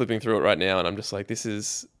literally just flipping through it right now, and I'm just like, this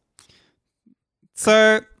is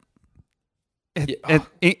so.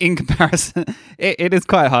 In comparison, it is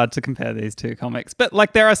quite hard to compare these two comics, but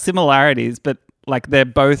like there are similarities, but like they're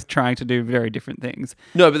both trying to do very different things.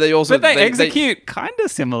 No, but they execute kind of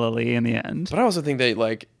similarly in the end. But I also think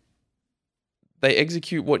they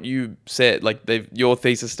execute what you said. Like your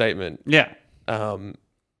thesis statement. Yeah.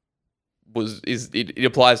 It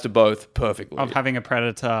applies to both perfectly. Of having a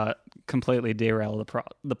predator completely derail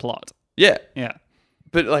the plot. Yeah. Yeah.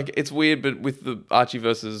 But like it's weird, but with the Archie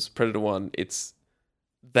versus Predator one,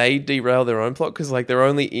 they derail their own plot because like they're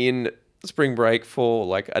only in spring break for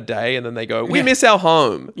like a day and then they go, we miss our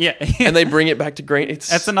home. Yeah. And they bring it back to green.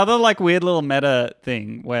 It's another like weird little meta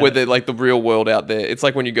thing where they're like the real world out there. It's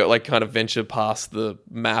like when you go like kind of venture past the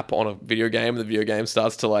map on a video game and the video game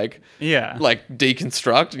starts to like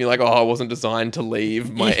deconstruct and you're like, oh, I wasn't designed to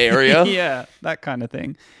leave my area. Yeah, that kind of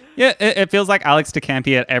thing. Yeah, it feels like Alex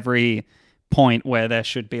DeCampi at every point where there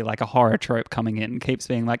should be like a horror trope coming in keeps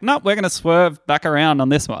being like, nope, we're going to swerve back around on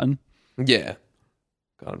this one. Yeah.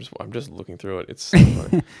 God, I'm just looking through it. It's so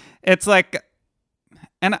funny. It's like,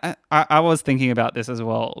 and I was thinking about this as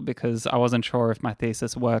well because I wasn't sure if my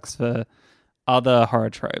thesis works for other horror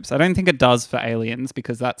tropes. I don't think it does for Aliens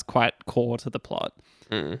because that's quite core to the plot.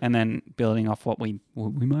 And then building off what we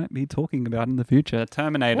might be talking about in the future,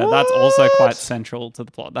 Terminator, that's also quite central to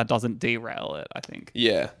the plot. That doesn't derail it, I think.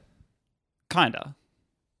 Yeah. Kinda.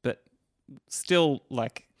 But still,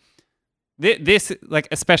 like, this, like,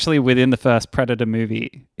 especially within the first Predator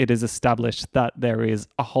movie, it is established that there is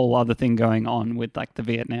a whole other thing going on with, like, the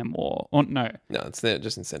Vietnam War. Or no, it's there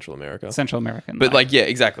just in Central America. Central American. But, like, yeah,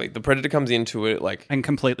 exactly. The Predator comes into it, like... And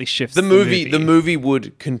completely shifts the movie. The movie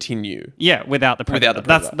would continue. Yeah, without the Predator.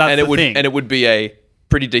 That's and the thing. And it would be a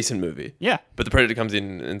pretty decent movie. Yeah. But the Predator comes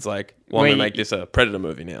in and it's like, well, I'm going to make this a Predator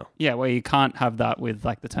movie now. Yeah, where you can't have that with,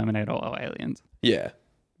 like, the Terminator or Aliens. Yeah.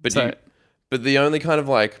 But the only kind of,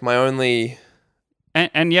 like, my only...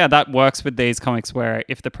 And yeah, that works with these comics where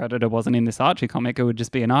if the Predator wasn't in this Archie comic, it would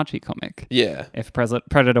just be an Archie comic. Yeah. If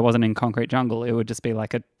Predator wasn't in Concrete Jungle, it would just be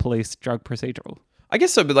like a police drug procedural. I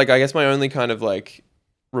guess so, but like I guess my only kind of like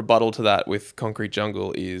rebuttal to that with Concrete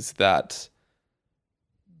Jungle is that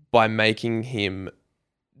by making him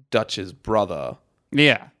Dutch's brother,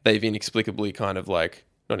 they've inexplicably kind of like,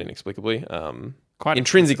 not inexplicably, quite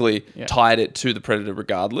intrinsically tied it to the Predator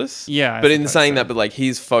regardless. Yeah. But in saying that, but like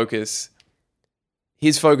his focus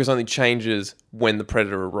only changes when the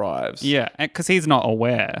Predator arrives. Yeah, because he's not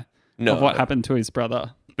aware of what happened to his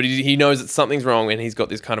brother. But he knows that something's wrong, and he's got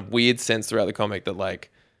this kind of weird sense throughout the comic that like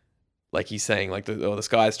he's saying like the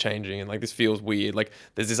sky's changing, and like this feels weird. Like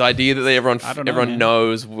there's this idea that everyone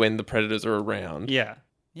knows when the Predators are around. Yeah.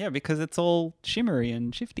 Yeah, because it's all shimmery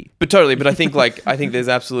and shifty. But totally. But I think there's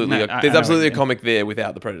absolutely a comic there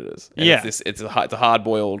without the Predators. And it's a hard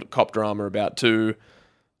boiled cop drama about two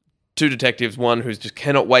detectives, one who's just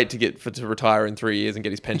cannot wait to retire in 3 years and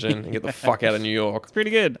get his pension and get the fuck out of New York. It's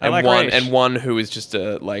pretty good. And one who is just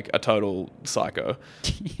a total psycho,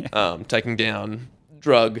 taking down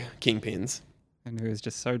drug kingpins, and who is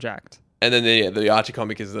just so jacked. And then the Archie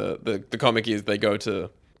comic is the comic is they go to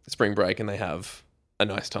spring break and they have a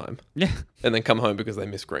nice time, and then come home because they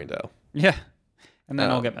miss Greendale, and then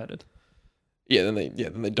all get murdered. Yeah, then they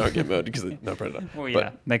don't get murdered because there's no Predator. Well, yeah,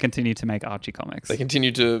 but they continue to make Archie comics. They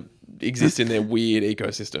continue to exist in their weird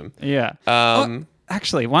ecosystem. Yeah.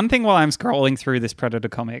 Actually, one thing while I'm scrolling through this Predator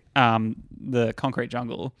comic, the Concrete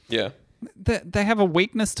Jungle. Yeah. They have a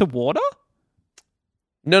weakness to water?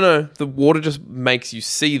 No. The water just makes you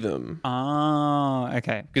see them. Oh,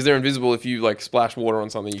 okay. Because they're invisible. If you like splash water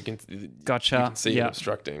on something, you can see it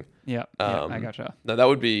obstructing. Yeah. I gotcha. No, that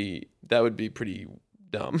would be pretty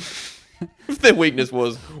dumb. If their weakness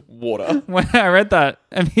was water. When I read that,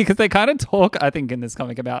 and because they kind of talk, I think, in this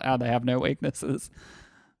comic about how they have no weaknesses.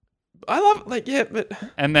 I love but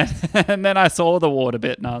and then I saw the water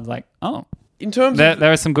bit, and I was like, oh. In terms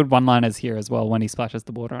there are some good one-liners here as well when he splashes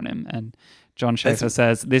the water on him, and John Schaefer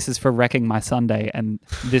says, "This is for wrecking my Sunday, and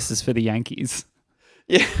this is for the Yankees."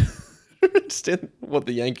 Yeah, I understand what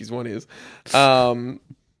the Yankees one is. In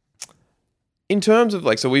terms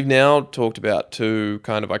of so we've now talked about two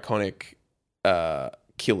kind of iconic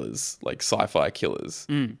killers, like sci-fi killers.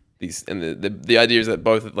 These and the idea is that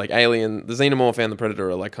both like Alien, the Xenomorph, and the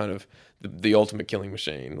Predator are like kind of the ultimate killing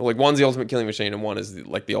machine. Like one's the ultimate killing machine, and one is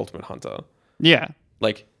the ultimate hunter. Yeah,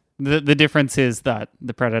 like the difference is that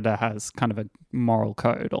the Predator has kind of a moral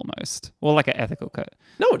code almost, or like an ethical code.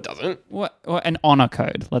 No, it doesn't. What an honor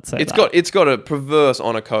code? Let's say it's got a perverse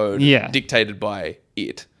honor code. Dictated by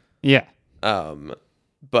it. Yeah.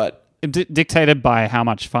 But dictated by how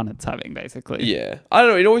much fun it's having, basically. Yeah. I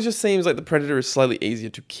don't know. It always just seems like the Predator is slightly easier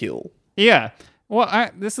to kill. Yeah.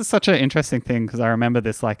 Well, this is such an interesting thing because I remember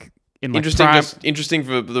this interesting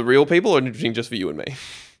for the real people, or interesting just for you and me?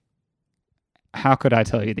 How could I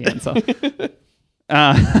tell you the answer?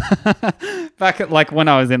 back at like when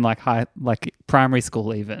I was in like primary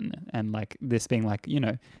school even, and like this being like,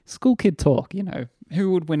 school kid talk,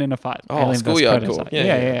 who would win in a fight? Oh, schoolyard talk.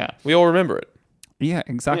 Yeah. We all remember it. Yeah,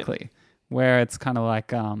 exactly. Yeah. Where it's kind of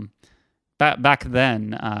like back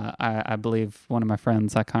then, I believe one of my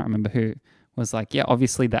friends, I can't remember who, was like, yeah,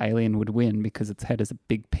 obviously the alien would win because its head is a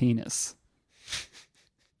big penis.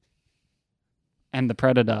 And the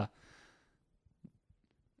predator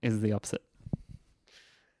is the opposite.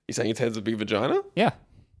 You're saying its head's a big vagina? Yeah.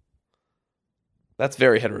 That's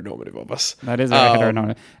very heteronormative of us. That is very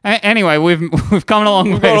heteronormative. Anyway, we've come a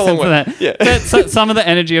long way since then. Yeah. But some of the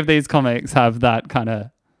energy of these comics have that kind of...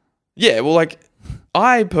 Yeah, well, like,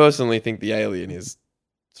 I personally think the alien is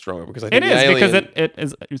stronger because I think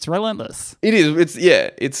because it's relentless. It is.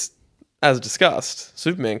 It's as discussed.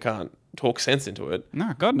 Superman can't talk sense into it.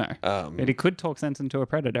 No, God no. But he could talk sense into a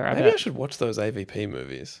predator. Maybe I should watch those AVP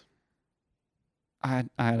movies. I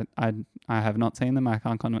have not seen them. I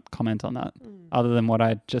can't comment on that other than what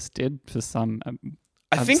I just did for some.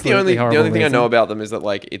 I think the only thing I know about them is that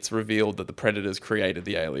like it's revealed that the predators created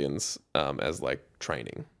the aliens as like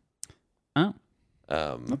training. Oh,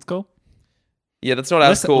 that's cool. Yeah, that's not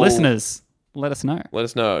as cool. Listeners, let us know. Let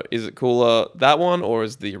us know. Is it cooler that one, or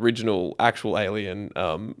is the original actual alien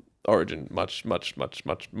origin much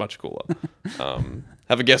cooler?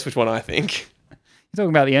 Have a guess which one I think. You're talking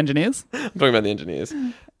about the engineers? I'm talking about the engineers.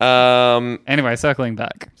 Anyway, circling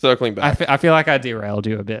back. I feel like I derailed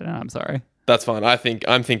you a bit, and I'm sorry. That's fine.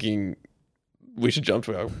 I'm thinking we should jump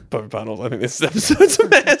to our perfect panels. I think this episode's a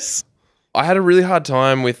mess. I had a really hard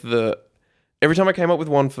time with every time I came up with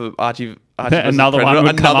one for Archie another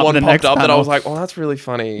one popped up that I was like, oh, that's really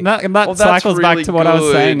funny. That cycles really back to what I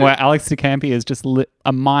was saying, where Alex DeCampi is just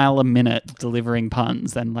a mile a minute delivering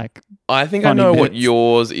puns and like. I think I know what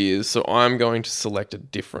yours is, so I'm going to select a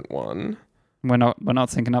different one. We're not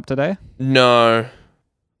syncing up today? No,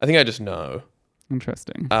 I think I just know.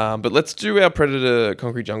 Interesting. But let's do our Predator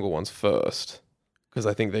Concrete Jungle ones first, because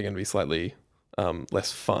I think they're going to be slightly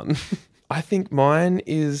less fun. I think mine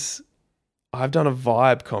is. I've done a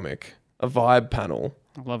vibe comic, a vibe panel.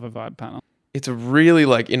 I love a vibe panel. It's a really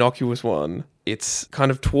like innocuous one. It's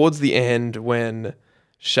kind of towards the end when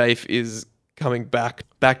Shafe is coming back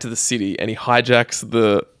to the city and he hijacks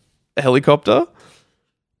the helicopter.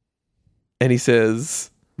 And he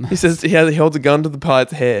he holds a gun to the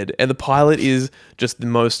pilot's head, and the pilot is just the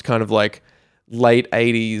most kind of like late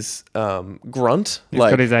 80s grunt. He's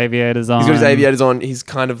got his aviators on. He's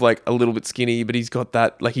kind of like a little bit skinny, but he's got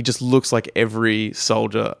that, like he just looks like every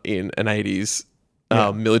soldier in an 80s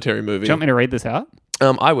military movie. Do you want me to read this out?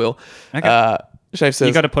 I will. Okay. Shafe says...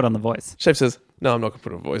 You got to put on the voice. Shafe says, no, I'm not going to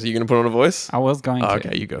put on a voice. Are you going to put on a voice? I was going to.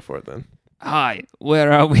 Okay, you go for it then. Hi,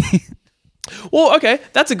 where are we? Well, okay,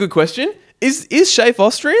 that's a good question. Is Shafe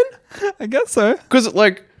Austrian? I guess so. Because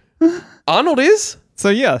like Arnold is... So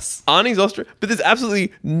yes, Arnie's Austrian, but there's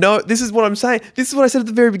absolutely no. This is what I'm saying. This is what I said at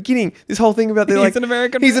the very beginning. This whole thing about he's an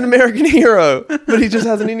American hero, but he just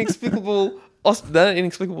has an inexplicable,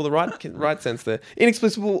 the right sense there,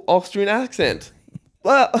 inexplicable Austrian accent.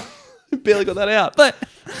 Well, barely got that out. But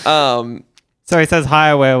so he says,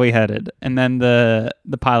 "Hi, where are we headed?" And then the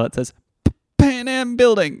pilot says, "Pan Am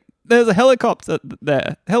building. There's a helicopter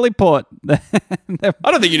there. Heliport." I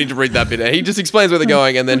don't think you need to read that bit. He just explains where they're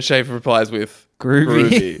going, and then Shafe replies with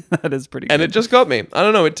groovy. That is pretty good. And it just got me. I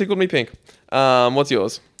don't know. It tickled me pink. What's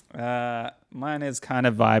yours? Mine is kind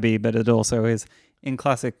of vibey, but it also is in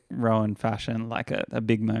classic Rowan fashion, like a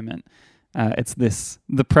big moment. It's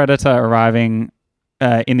the Predator arriving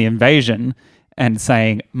in the invasion and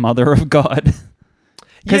saying, "Mother of God."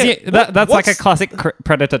 Because that's like a classic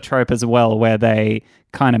Predator trope as well, where they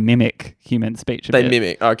kind of mimic human speech a bit. They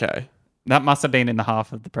mimic, okay. That must have been in the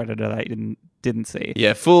half of the Predator that you didn't see.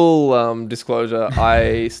 Yeah, full disclosure,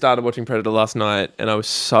 I started watching Predator last night and I was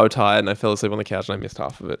so tired and I fell asleep on the couch and I missed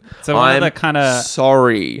half of it. So I'm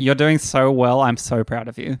sorry. You're doing so well. I'm so proud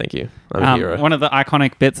of you. Thank you. I'm a hero. One of the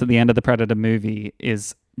iconic bits at the end of the Predator movie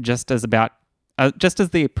is just as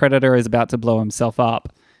the Predator is about to blow himself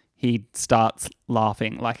up, he starts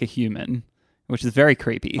laughing like a human, which is very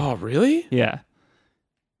creepy. Oh, really? Yeah.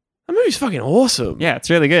 That movie's fucking awesome. Yeah,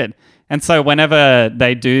 it's really good. And so whenever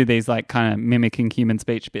they do these like kind of mimicking human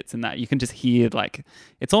speech bits in that, you can just hear like,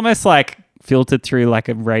 it's almost like filtered through like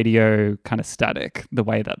a radio kind of static, the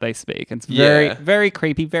way that they speak. It's very, very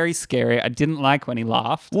creepy, very scary. I didn't like when he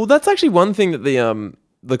laughed. Well, that's actually one thing that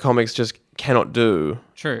the comics just cannot do.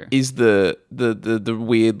 True. Is the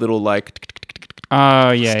weird little like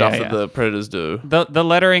stuff that the Predators do. The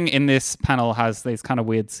lettering in this panel has these kind of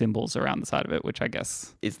weird symbols around the side of it, which I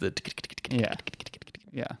guess is the yeah.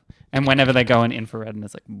 And whenever they go in infrared and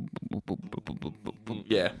it's like...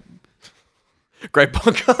 Yeah. Great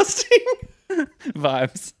podcasting.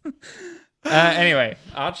 Vibes. Anyway,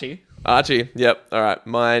 Archie. Archie. Yep. All right.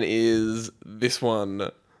 Mine is this one.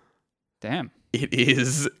 Damn. It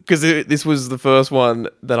is because this was the first one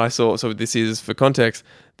that I saw. So this is, for context,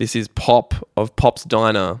 this is Pop of Pop's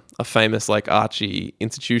Diner, a famous like Archie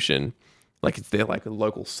institution. Like it's their like a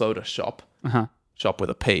local soda shop. Uh-huh. Shop with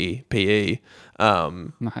a P, P-E.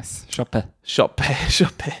 Nice. Shopper. Shop.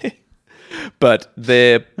 But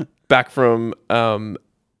they're back from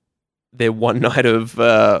their one night of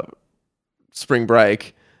spring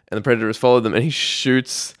break, and the Predator has followed them, and he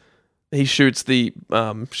shoots the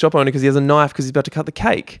shop owner because he has a knife because he's about to cut the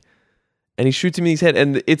cake, and he shoots him in his head,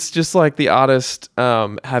 and it's just like the artist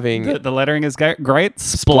having the lettering is great.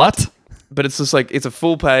 Splut. But it's just like it's a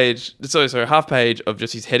full page, so a half page of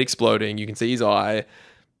just his head exploding. You can see his eye.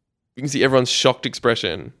 You can see everyone's shocked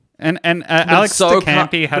expression. And Alex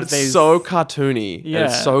DeCampi has it's these so cartoony. Yeah, and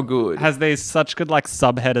it's so good. Has these such good like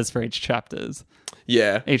subheaders for each chapter.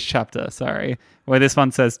 Sorry, where this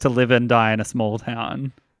one says to live and die in a small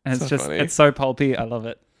town, and it's just funny. It's so pulpy. I love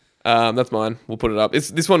it. That's mine. We'll put it up.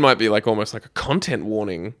 This one might be like almost like a content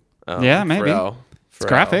warning. Maybe. It's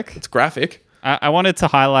graphic. It's graphic. I wanted to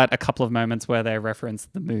highlight a couple of moments where they reference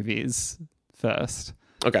the movies first.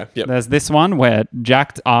 Okay, yep. There's this one where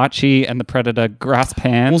jacked Archie and the Predator grasp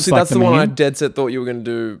hands. Well, see, that's the one I dead set thought you were going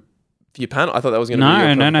to do for your panel. I thought that was going to be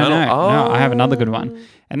your panel. No, I have another good one.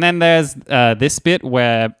 And then there's this bit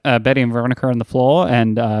where Betty and Veronica are on the floor,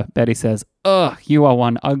 and Betty says, "Ugh, you are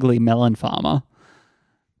one ugly melon farmer."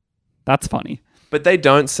 That's funny. But they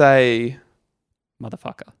don't say...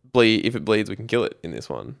 Motherfucker. If it bleeds, we can kill it in this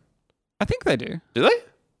one. I think they do. Do they?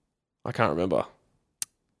 I can't remember.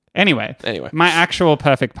 Anyway, my actual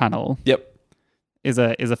perfect panel. Yep. Is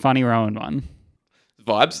a funny Rowan one.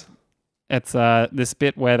 Vibes. It's this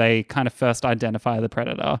bit where they kind of first identify the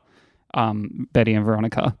Predator, Betty and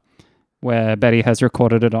Veronica, where Betty has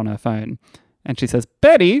recorded it on her phone, and she says,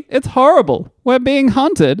 "Betty, it's horrible. We're being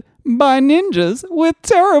hunted by ninjas with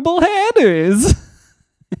terrible hairdos."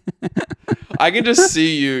 I can just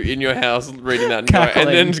see you in your house reading that and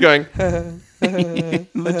then just going...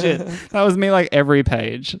 Legit. That was me like every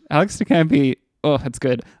page. Alex DeCampi, it's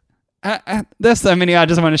good. There's so many I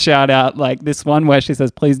just want to shout out. Like this one where she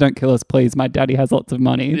says, "Please don't kill us, please. My daddy has lots of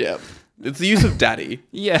money." Yeah. It's the use of daddy.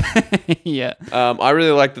 Yeah. Yeah. I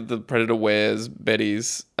really like that the Predator wears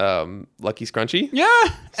Betty's lucky scrunchie. Yeah.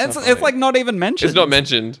 It's like not even mentioned. It's not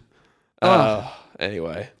mentioned.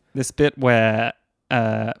 Anyway. This bit where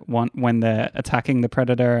when they're attacking the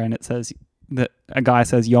Predator and it says that a guy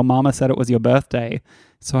says, "Your mama said it was your birthday,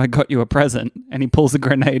 so I got you a present," and he pulls a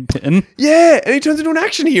grenade pin. Yeah, and he turns into an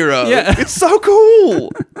action hero. Yeah. It's so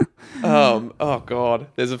cool. Oh god.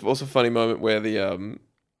 There's also a funny moment where the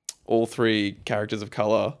all three characters of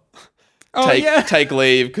color take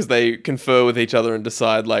leave because they confer with each other and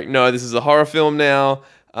decide like, no, this is a horror film now,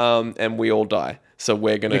 and we all die. So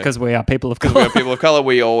we're gonna, because we are people of color. We are people of color.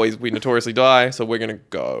 We notoriously die. So we're gonna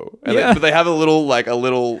go. And but they have a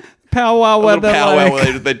little powwow where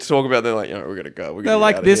they talk about. They're like, we're gonna go. They're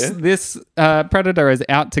like, this Predator is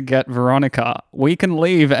out to get Veronica. We can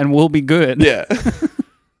leave and we'll be good. Yeah.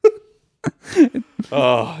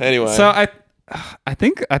 Anyway. So I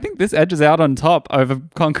think this edges out on top over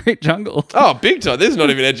Concrete Jungle. Oh, big time. This is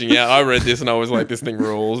not even edging out. I read this and I was like, this thing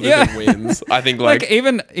rules. This thing wins. I think like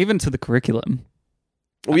even to the curriculum.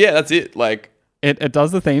 Well, yeah, that's it. Like it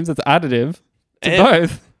does the themes. It's additive to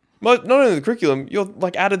both. Not only the curriculum, you're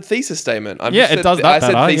like added thesis statement. It does that. I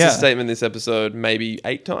said thesis statement this episode maybe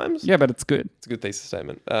 8 times. Yeah, but it's good. It's a good thesis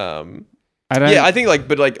statement. I think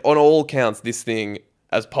but on all counts, this thing,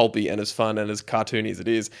 as pulpy and as fun and as cartoony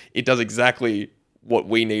as it does exactly what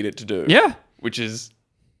we need it to do. Yeah, which is,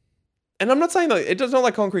 and I'm not saying that it's not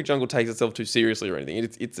like Concrete Jungle takes itself too seriously or anything.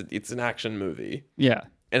 It's an action movie. Yeah,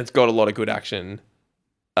 and it's got a lot of good action.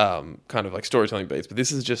 Kind of like storytelling beats, but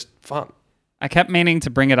this is just fun. I kept meaning to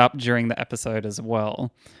bring it up during the episode as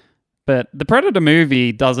well, but the Predator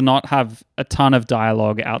movie does not have a ton of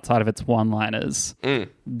dialogue outside of its one-liners.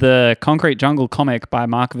 The Concrete Jungle comic by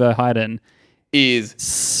Mark Verheiden is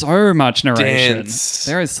so much narration. Dense.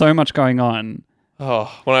 There is so much going on.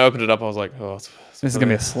 Oh, when I opened it up, I was like, this is going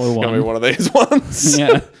to be a slow one. It's going to be one of these ones.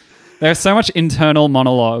 Yeah. There's so much internal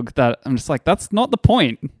monologue that I'm just like, that's not the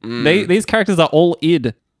point. These characters are all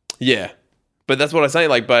id. Yeah. But that's what I say.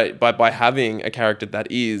 Like by having a character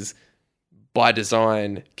that is by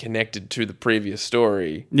design connected to the previous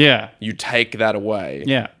story. Yeah. You take that away.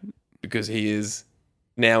 Yeah. Because he is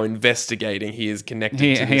now investigating. He is connected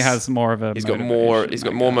to this. He has more of a He's got more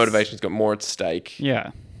motivation. He's got more at stake.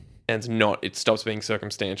 Yeah. ends not. It stops being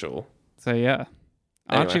circumstantial. So yeah,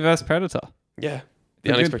 Anyway. Archie vs Predator. Yeah,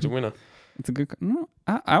 the unexpected winner. It's a good. No,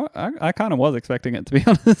 I kind of was expecting it, to be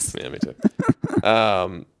honest. Yeah, me too.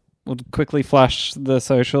 We'll quickly flash the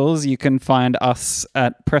socials. You can find us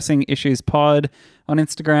at Pressing Issues Pod on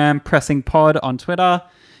Instagram, Pressing Pod on Twitter.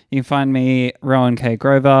 You can find me, Rowan K.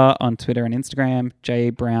 Grover, on Twitter and Instagram,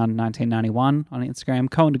 jbrown1991 on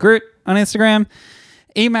Instagram, Cohen de Groot on Instagram.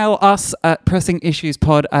 Email us at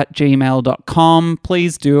pressingissuespod@gmail.com.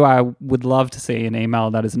 Please do. I would love to see an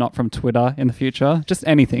email that is not from Twitter in the future. Just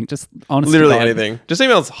anything. Just honestly. Literally anything. Just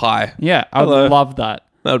email us hi. Yeah, I would love that.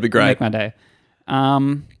 That would be great. Make my day.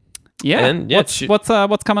 Yeah. And yeah,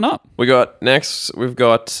 what's coming up? We've got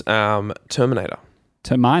Terminator.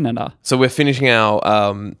 Terminator. So we're finishing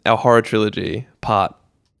our horror trilogy part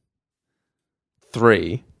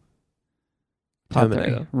 3.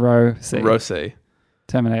 Terminator. Row C. Row C.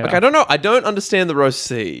 Terminator. Okay, I don't know. I don't understand the row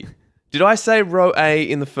C. Did I say row A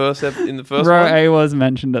in the first Row one? A was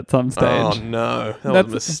mentioned at some stage. Oh no, that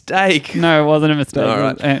was a mistake. No, it wasn't a mistake. All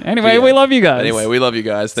right. Anyway, we love you guys. Anyway, we love you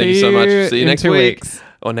guys. Thank you so much. See you next week. Weeks.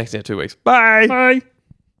 Or next 2 weeks. Bye. Bye.